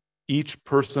 Each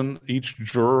person, each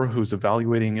juror who's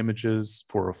evaluating images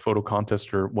for a photo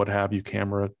contest or what have you,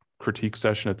 camera critique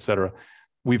session, et cetera,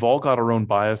 we've all got our own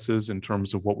biases in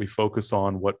terms of what we focus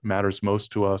on, what matters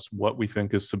most to us, what we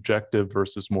think is subjective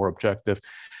versus more objective.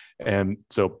 And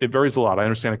so it varies a lot. I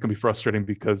understand it can be frustrating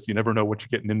because you never know what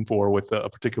you're getting in for with a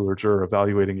particular juror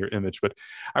evaluating your image. But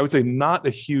I would say not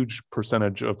a huge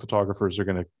percentage of photographers are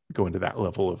going to go into that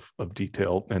level of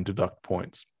detail and deduct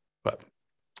points. But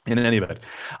in any event,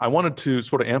 I wanted to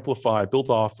sort of amplify, build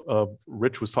off of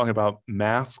Rich was talking about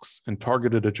masks and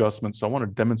targeted adjustments. So I want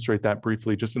to demonstrate that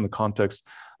briefly just in the context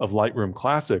of Lightroom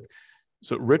Classic.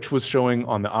 So Rich was showing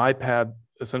on the iPad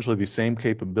essentially the same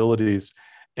capabilities.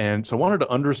 And so I wanted to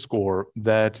underscore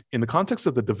that in the context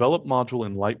of the develop module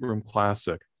in Lightroom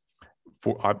Classic,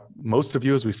 for most of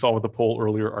you, as we saw with the poll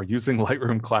earlier, are using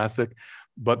Lightroom Classic,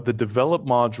 but the develop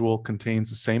module contains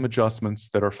the same adjustments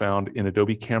that are found in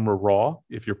Adobe Camera Raw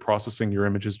if you're processing your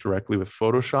images directly with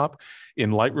Photoshop,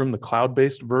 in Lightroom, the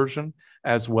cloud-based version,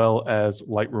 as well as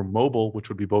Lightroom Mobile, which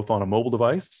would be both on a mobile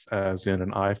device, as in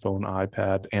an iPhone,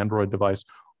 iPad, Android device,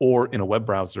 or in a web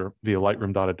browser via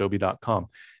lightroom.adobe.com.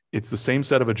 It's the same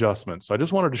set of adjustments. So I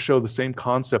just wanted to show the same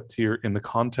concept here in the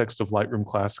context of Lightroom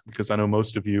Classic, because I know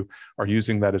most of you are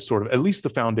using that as sort of at least the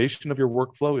foundation of your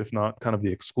workflow, if not kind of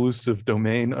the exclusive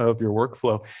domain of your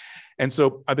workflow. And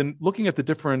so I've been looking at the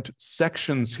different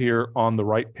sections here on the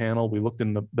right panel. We looked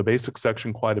in the basic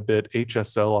section quite a bit,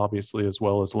 HSL obviously, as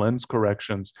well as lens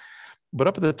corrections. But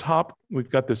up at the top, we've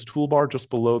got this toolbar just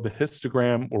below the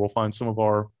histogram where we'll find some of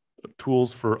our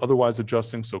tools for otherwise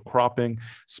adjusting, so cropping,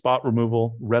 spot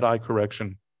removal, red eye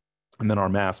correction, and then our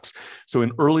masks. So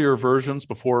in earlier versions,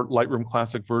 before Lightroom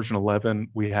Classic version 11,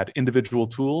 we had individual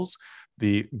tools,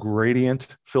 the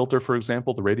gradient filter, for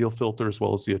example, the radial filter, as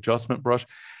well as the adjustment brush.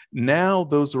 Now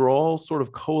those are all sort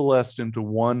of coalesced into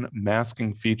one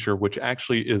masking feature, which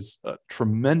actually is a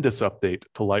tremendous update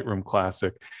to Lightroom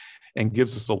Classic and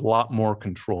gives us a lot more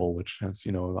control, which, as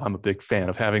you know, I'm a big fan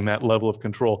of having that level of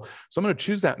control. So I'm going to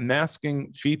choose that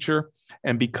masking feature.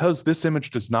 And because this image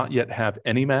does not yet have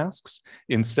any masks,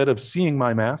 instead of seeing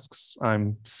my masks,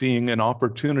 I'm seeing an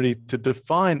opportunity to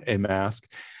define a mask.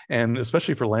 And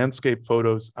especially for landscape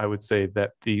photos, I would say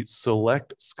that the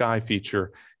select sky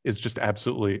feature is just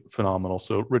absolutely phenomenal.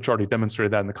 So Rich already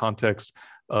demonstrated that in the context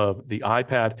of the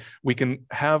iPad. We can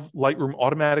have Lightroom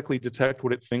automatically detect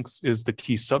what it thinks is the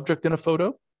key subject in a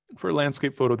photo. For a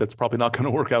landscape photo, that's probably not going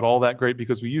to work out all that great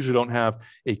because we usually don't have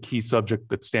a key subject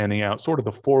that's standing out. Sort of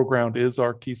the foreground is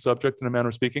our key subject in a manner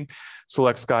of speaking.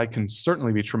 Select sky can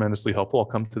certainly be tremendously helpful. I'll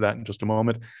come to that in just a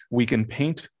moment. We can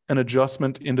paint an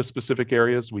adjustment into specific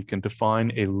areas. We can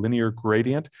define a linear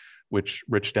gradient, which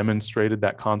Rich demonstrated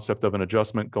that concept of an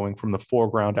adjustment going from the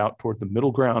foreground out toward the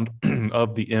middle ground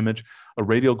of the image. A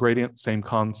radial gradient, same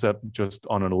concept, just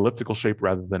on an elliptical shape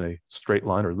rather than a straight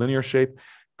line or linear shape.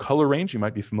 Color range, you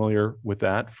might be familiar with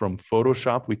that from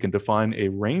Photoshop. We can define a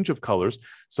range of colors.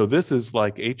 So this is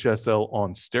like HSL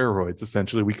on steroids,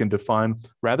 essentially. We can define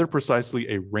rather precisely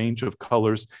a range of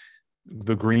colors,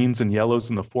 the greens and yellows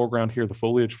in the foreground here, the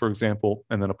foliage, for example,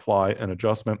 and then apply an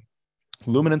adjustment.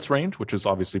 Luminance range, which is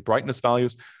obviously brightness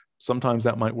values. Sometimes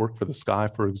that might work for the sky,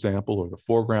 for example, or the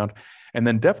foreground. And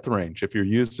then depth range. If you're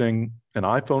using an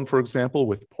iPhone, for example,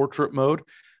 with portrait mode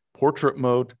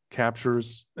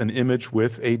captures an image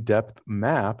with a depth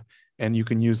map, and you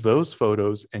can use those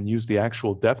photos and use the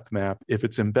actual depth map if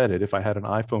it's embedded. If I had an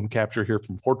iPhone capture here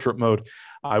from portrait mode,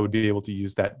 I would be able to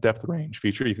use that depth range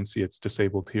feature. You can see it's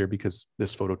disabled here because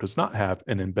this photo does not have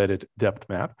an embedded depth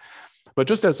map. But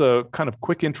just as a kind of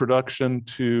quick introduction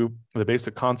to the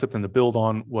basic concept and to build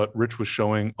on what Rich was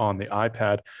showing on the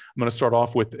iPad, I'm going to start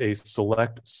off with a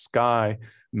select sky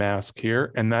mask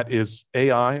here, and that is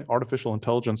AI, artificial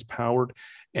intelligence powered.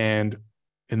 And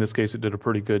in this case, it did a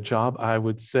pretty good job, I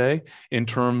would say, in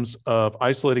terms of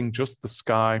isolating just the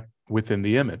sky within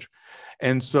the image.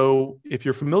 And so if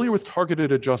you're familiar with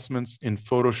targeted adjustments in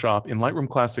Photoshop, in Lightroom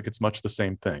Classic, it's much the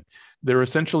same thing. There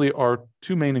essentially are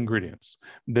two main ingredients.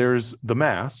 There's the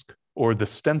mask, or the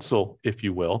stencil, if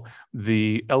you will,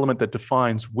 the element that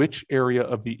defines which area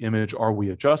of the image are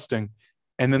we adjusting,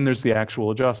 and then there's the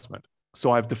actual adjustment. So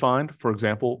I've defined, for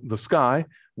example, the sky.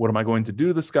 What am I going to do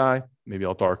to the sky? Maybe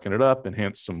I'll darken it up,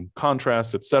 enhance some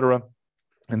contrast, etc.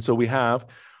 And so we have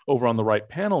over on the right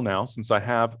panel now, since I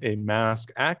have a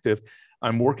mask active,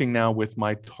 I'm working now with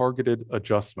my targeted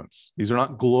adjustments. These are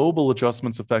not global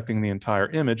adjustments affecting the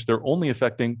entire image. They're only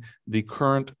affecting the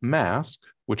current mask,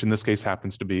 which in this case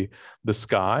happens to be the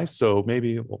sky. So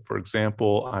maybe, well, for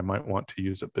example, I might want to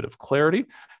use a bit of clarity.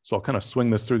 So I'll kind of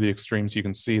swing this through the extremes. You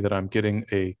can see that I'm getting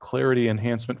a clarity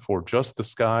enhancement for just the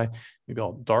sky. Maybe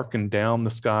I'll darken down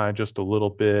the sky just a little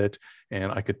bit,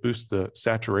 and I could boost the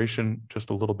saturation just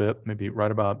a little bit. Maybe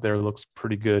right about there looks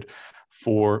pretty good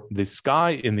for the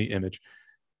sky in the image.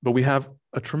 But we have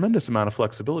a tremendous amount of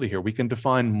flexibility here. We can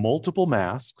define multiple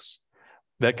masks.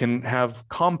 that can have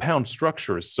compound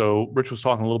structures. So Rich was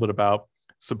talking a little bit about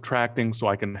subtracting, so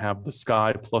I can have the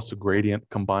sky plus a gradient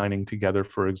combining together,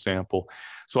 for example.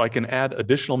 So I can add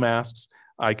additional masks.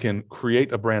 I can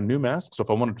create a brand new mask. So if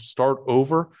I wanted to start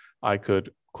over, I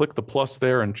could click the plus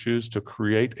there and choose to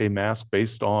create a mask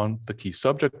based on the key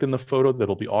subject in the photo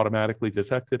that'll be automatically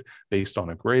detected based on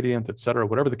a gradient, et cetera,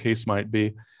 whatever the case might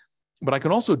be. But I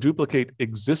can also duplicate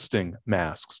existing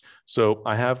masks. So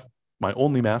I have my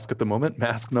only mask at the moment,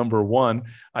 mask number 1.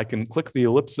 I can click the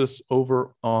ellipsis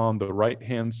over on the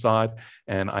right-hand side,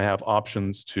 and I have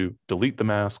options to delete the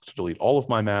mask, to delete all of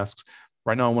my masks.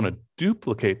 Right now, I want to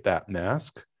duplicate that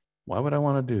mask. Why would I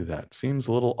want to do that? Seems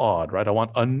a little odd, right? I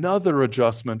want another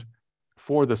adjustment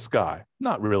for the sky.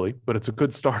 Not really, but it's a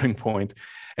good starting point.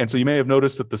 And so you may have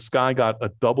noticed that the sky got a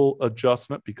double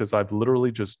adjustment because I've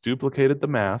literally just duplicated the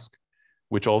mask,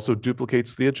 which also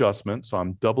duplicates the adjustment. So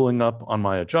I'm doubling up on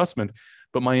my adjustment.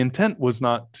 But my intent was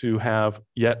not to have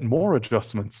yet more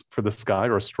adjustments for the sky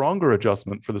or a stronger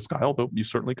adjustment for the sky, although you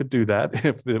certainly could do that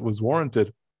if it was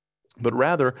warranted. But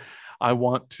rather, I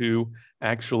want to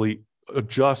actually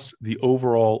adjust the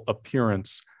overall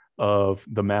appearance of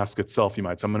the mask itself, you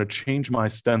might. So I'm going to change my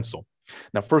stencil.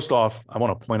 Now, first off, I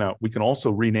want to point out we can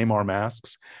also rename our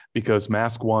masks, because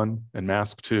mask 1 and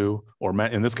mask 2, or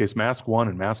in this case, mask 1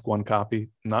 and mask 1 copy,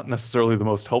 not necessarily the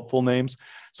most helpful names.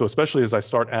 So especially as I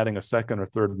start adding a second or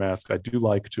third mask, I do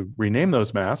like to rename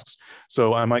those masks.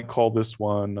 So I might call this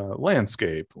one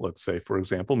landscape, let's say, for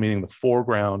example, meaning the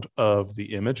foreground of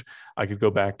the image. I could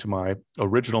go back to my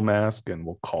original mask and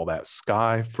we'll call that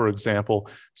sky, for example,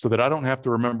 so that I don't have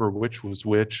to remember which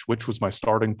was my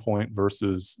starting point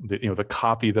versus the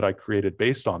copy that I created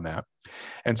based on that.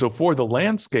 And so for the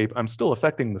landscape, I'm still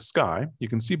affecting the sky. You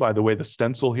can see, by the way, the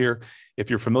stencil here. If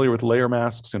you're familiar with layer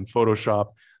masks in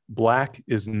Photoshop, black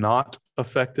is not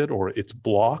affected, or it's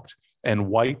blocked, and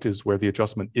white is where the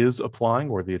adjustment is applying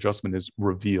or the adjustment is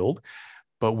revealed.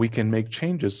 But we can make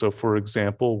changes. So for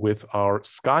example, with our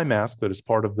sky mask that is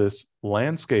part of this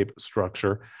landscape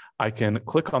structure, I can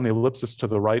click on the ellipsis to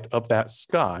the right of that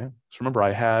sky. So remember,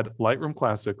 I had Lightroom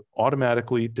Classic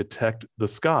automatically detect the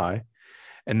sky,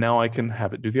 and now I can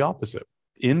have it do the opposite.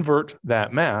 Invert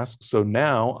that mask. So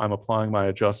now I'm applying my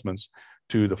adjustments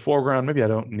to the foreground. Maybe I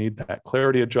don't need that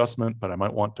clarity adjustment, but I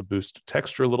might want to boost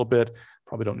texture a little bit.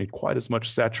 Probably don't need quite as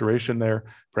much saturation there.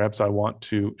 Perhaps I want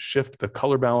to shift the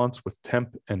color balance with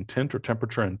temp and tint, or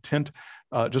temperature and tint,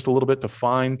 just a little bit to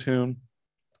fine tune,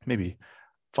 maybe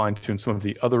fine tune some of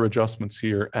the other adjustments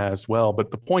here as well.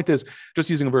 But the point is, just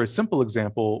using a very simple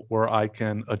example where I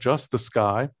can adjust the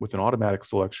sky with an automatic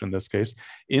selection in this case,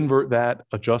 invert that,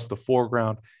 adjust the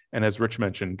foreground. And as Rich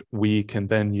mentioned, we can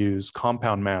then use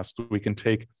compound masks. We can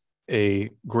take a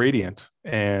gradient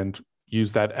and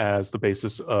use that as the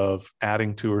basis of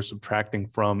adding to or subtracting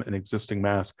from an existing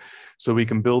mask. So we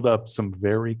can build up some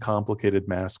very complicated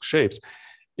mask shapes.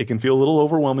 It can feel a little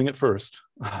overwhelming at first,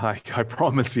 I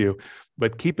promise you.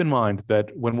 But keep in mind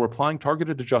that when we're applying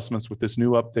targeted adjustments with this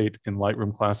new update in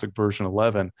Lightroom Classic version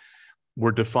 11,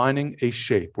 we're defining a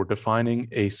shape. We're defining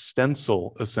a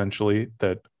stencil, essentially,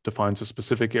 that defines a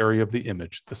specific area of the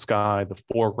image, the sky, the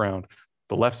foreground,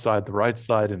 the left side, the right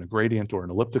side, in a gradient or an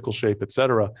elliptical shape, et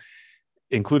cetera,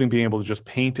 including being able to just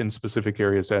paint in specific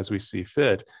areas as we see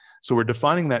fit. So we're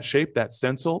defining that shape, that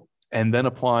stencil, and then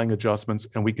applying adjustments,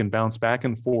 and we can bounce back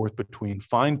and forth between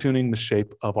fine-tuning the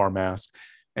shape of our mask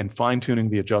and fine-tuning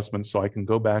the adjustments. So I can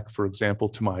go back, for example,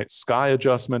 to my sky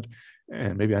adjustment,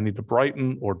 and maybe I need to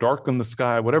brighten or darken the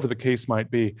sky, whatever the case might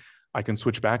be. I can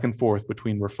switch back and forth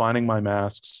between refining my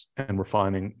masks and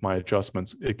refining my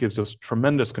adjustments. It gives us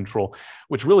tremendous control,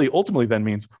 which really ultimately then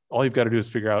means all you've got to do is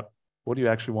figure out, what do you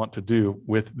actually want to do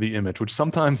with the image, which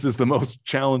sometimes is the most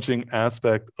challenging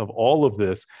aspect of all of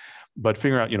this. But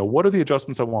figuring out, what are the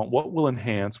adjustments I want? What will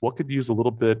enhance? What could use a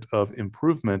little bit of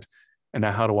improvement? And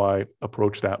now how do I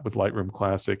approach that with Lightroom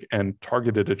Classic and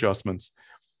targeted adjustments?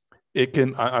 It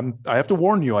can, I have to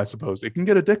warn you, I suppose, it can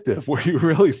get addictive where you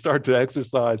really start to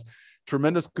exercise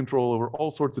tremendous control over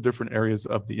all sorts of different areas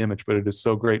of the image. But it is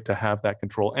so great to have that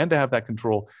control, and to have that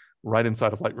control right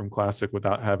inside of Lightroom Classic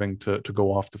without having to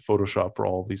go off to Photoshop for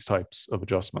all these types of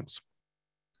adjustments.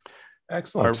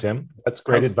 Excellent, Tim. That's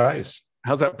great advice.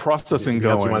 How's that processing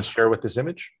going? Else you want to share with this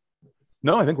image?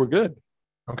 No, I think we're good.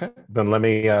 Okay, then let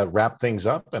me wrap things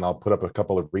up, and I'll put up a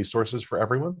couple of resources for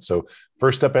everyone. So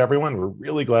first up, everyone, we're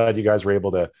really glad you guys were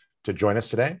able to join us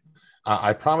today.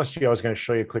 I promised you I was going to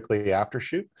show you quickly after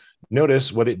shoot.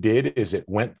 Notice what it did is it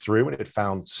went through and it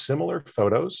found similar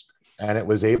photos, and it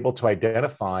was able to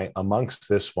identify amongst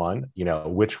this one,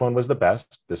 which one was the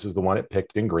best. This is the one it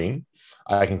picked in green.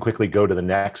 I can quickly go to the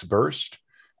next burst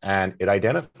and it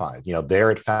identified,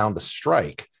 there it found the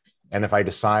strike. And if I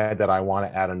decide that I want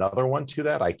to add another one to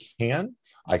that, I can.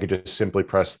 I could just simply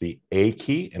press the A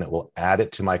key and it will add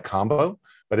it to my combo.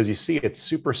 But as you see, it's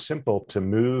super simple to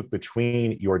move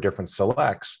between your different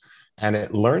selects, and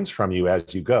it learns from you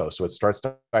as you go. So it starts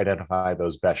to identify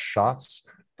those best shots.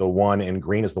 The one in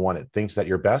green is the one it thinks that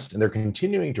you're best, and they're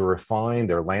continuing to refine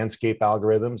their landscape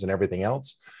algorithms and everything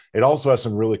else. It also has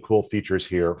some really cool features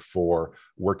here for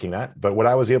working that. But what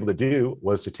I was able to do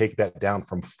was to take that down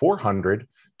from 400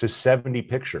 to 70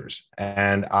 pictures.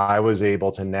 And I was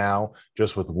able to now,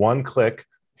 just with one click,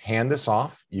 hand this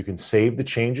off. You can save the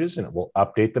changes and it will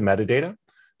update the metadata.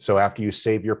 So after you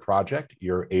save your project,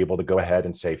 you're able to go ahead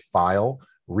and say File,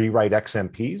 Rewrite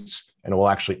XMPs, and it will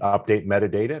actually update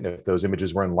metadata. And if those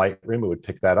images were in Lightroom, it would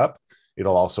pick that up.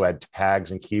 It'll also add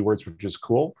tags and keywords, which is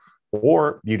cool.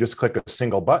 Or you just click a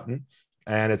single button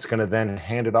and it's going to then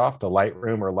hand it off to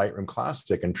Lightroom or Lightroom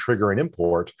Classic and trigger an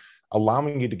import,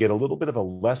 allowing you to get a little bit of a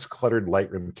less cluttered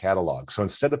Lightroom catalog. So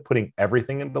instead of putting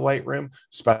everything into Lightroom,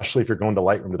 especially if you're going to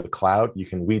Lightroom to the cloud, you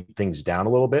can weed things down a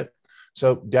little bit.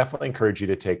 So definitely encourage you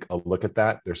to take a look at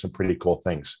that. There's some pretty cool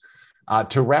things.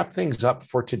 To wrap things up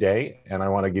for today, and I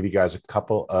want to give you guys a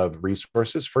couple of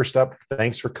resources. First up,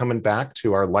 thanks for coming back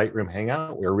to our Lightroom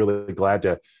Hangout. We're really glad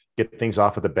to get things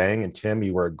off with a bang. And Tim,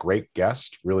 you were a great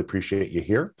guest. Really appreciate you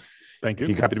here. Thank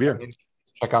you. Happy to be here.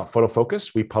 Check out Photo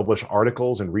Focus. We publish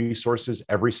articles and resources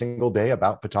every single day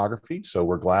about photography. So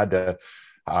we're glad to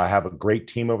have a great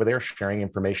team over there sharing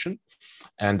information.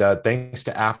 And thanks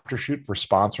to Aftershoot for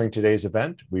sponsoring today's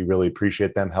event. We really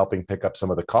appreciate them helping pick up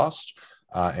some of the cost,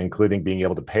 including being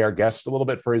able to pay our guest a little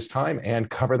bit for his time and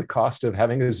cover the cost of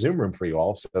having a Zoom room for you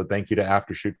all. So thank you to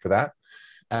Aftershoot for that.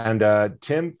 And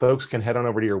Tim, folks can head on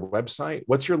over to your website.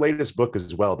 What's your latest book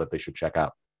as well that they should check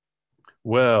out?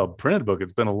 Well, printed book,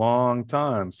 it's been a long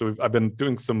time. So I've been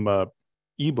doing some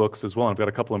ebooks as well. I've got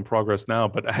a couple in progress now,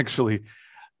 but actually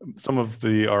some of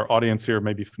our audience here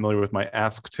may be familiar with my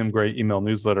Ask Tim Gray email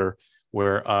newsletter,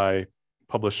 where I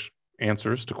publish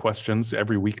answers to questions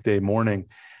every weekday morning.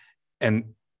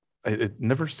 And it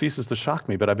never ceases to shock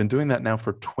me, but I've been doing that now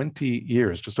for 20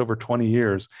 years, just over 20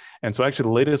 years. And so actually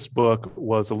the latest book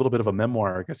was a little bit of a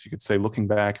memoir, I guess you could say, looking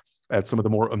back at some of the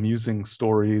more amusing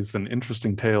stories and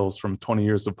interesting tales from 20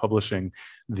 years of publishing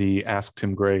the Ask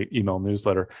Tim Gray email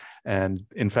newsletter. And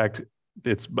in fact,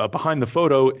 it's behind the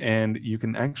photo, and you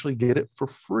can actually get it for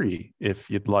free if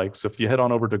you'd like. So if you head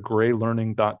on over to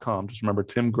graylearning.com, just remember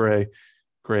Tim Gray,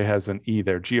 Gray has an E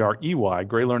there, Grey,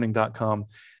 graylearning.com,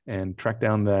 and track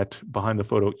down that behind the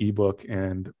photo ebook.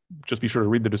 And just be sure to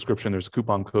read the description. There's a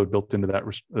coupon code built into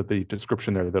the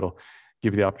description there that'll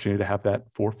give you the opportunity to have that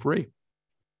for free.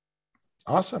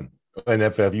 Awesome. And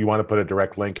if you want to put a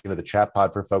direct link into the chat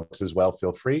pod for folks as well,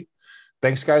 feel free.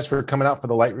 Thanks, guys, for coming out for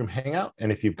the Lightroom Hangout.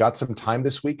 And if you've got some time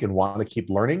this week and want to keep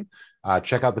learning,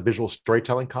 check out the Visual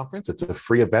Storytelling Conference. It's a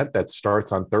free event that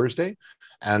starts on Thursday.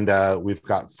 And we've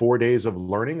got 4 days of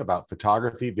learning about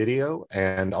photography, video,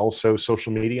 and also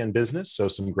social media and business. So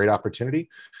some great opportunity.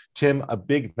 Tim, a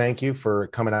big thank you for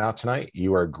coming out tonight.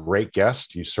 You are a great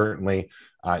guest. You certainly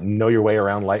know your way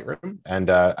around Lightroom.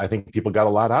 And I think people got a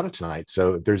lot out of tonight.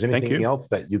 So if there's anything else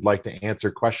that you'd like to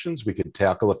answer questions, we could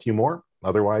tackle a few more.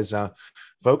 Otherwise,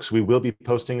 folks, we will be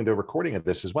posting the recording of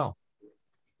this as well.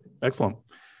 Excellent.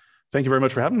 Thank you very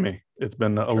much for having me. It's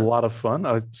been a lot of fun.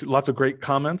 Lots of great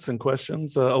comments and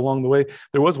questions along the way.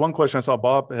 There was one question I saw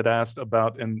Bob had asked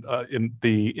about in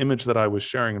the image that I was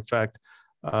sharing. In fact,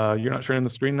 you're not sharing the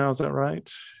screen now, is that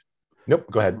right? Nope,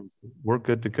 go ahead. We're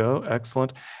good to go.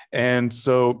 Excellent. And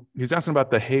so he's asking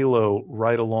about the halo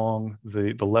right along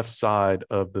the left side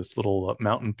of this little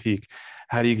mountain peak.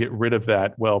 How do you get rid of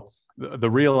that? Well,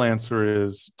 the real answer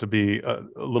is to be a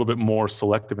little bit more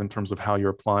selective in terms of how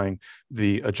you're applying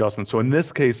the adjustment. So in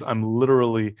this case, I'm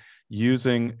literally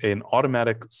using an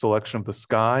automatic selection of the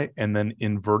sky and then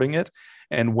inverting it.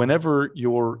 And whenever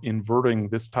you're inverting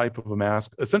this type of a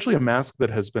mask, essentially a mask that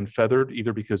has been feathered,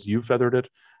 either because you feathered it,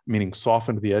 meaning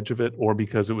softened the edge of it, or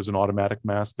because it was an automatic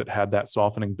mask that had that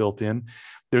softening built in,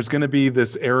 there's going to be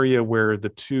this area where the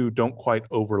two don't quite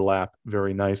overlap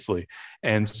very nicely.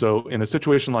 And so in a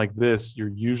situation like this, you're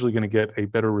usually going to get a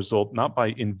better result, not by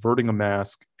inverting a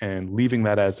mask and leaving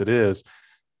that as it is,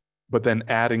 but then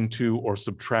adding to or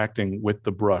subtracting with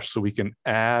the brush. So we can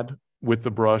add with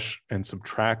the brush and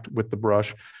subtract with the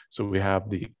brush. So we have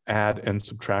the add and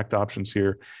subtract options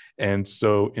here. And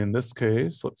so in this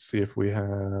case, let's see if we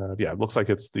have, yeah, it looks like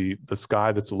it's the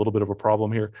sky that's a little bit of a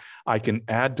problem here. I can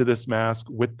add to this mask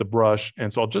with the brush.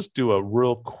 And so I'll just do a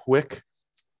real quick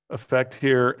effect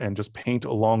here and just paint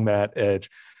along that edge.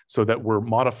 so that we're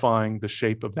modifying the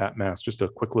shape of that mask. Just a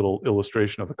quick little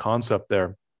illustration of the concept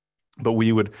there. But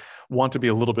we would want to be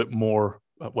a little bit more,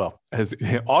 well, as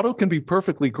auto can be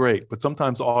perfectly great, but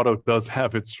sometimes auto does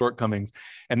have its shortcomings.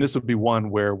 And this would be one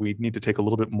where we need to take a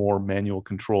little bit more manual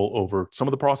control over some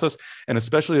of the process, and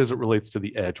especially as it relates to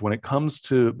the edge. When it comes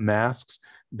to masks,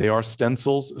 they are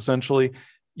stencils, essentially.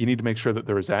 You need to make sure that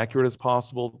they're as accurate as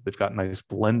possible. They've got nice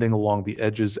blending along the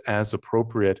edges as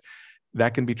appropriate.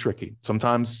 That can be tricky.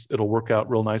 Sometimes it'll work out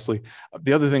real nicely.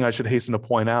 The other thing I should hasten to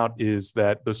point out is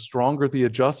that the stronger the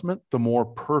adjustment, the more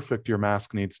perfect your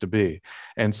mask needs to be.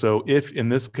 And so if in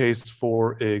this case,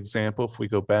 for example, if we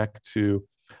go back to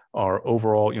our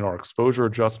overall, our exposure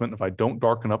adjustment, if I don't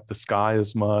darken up the sky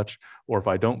as much, or if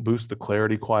I don't boost the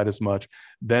clarity quite as much,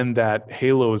 then that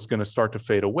halo is going to start to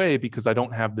fade away because I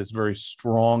don't have this very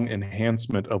strong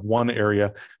enhancement of one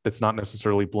area that's not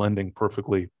necessarily blending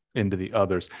perfectly into the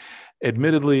others.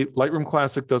 Admittedly, Lightroom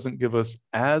Classic doesn't give us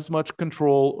as much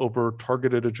control over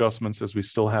targeted adjustments as we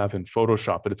still have in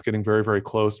Photoshop, but it's getting very, very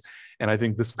close. And I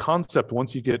think this concept,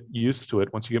 once you get used to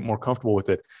it, once you get more comfortable with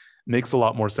it, makes a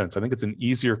lot more sense. I think it's an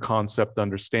easier concept to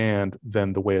understand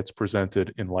than the way it's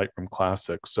presented in Lightroom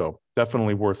Classic. So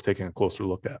definitely worth taking a closer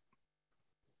look at.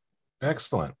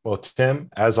 Excellent. Well, Tim,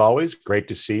 as always, great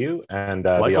to see you. And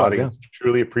the audience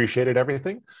truly appreciated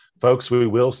everything. Folks, we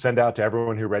will send out to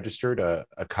everyone who registered a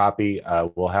copy.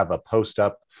 We'll have a post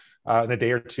up in a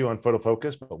day or two on Photo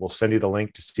Focus, but we'll send you the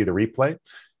link to see the replay.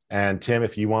 And Tim,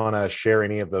 if you want to share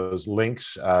any of those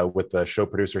links with the show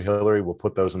producer, Hillary, we'll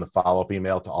put those in the follow-up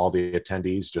email to all the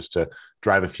attendees just to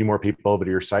drive a few more people over to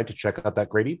your site to check out that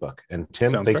great ebook. And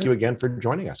Tim, thank you again for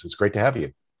joining us. It's great to have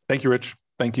you. Thank you, Rich.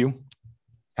 Thank you.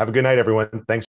 Have a good night, everyone. Thanks.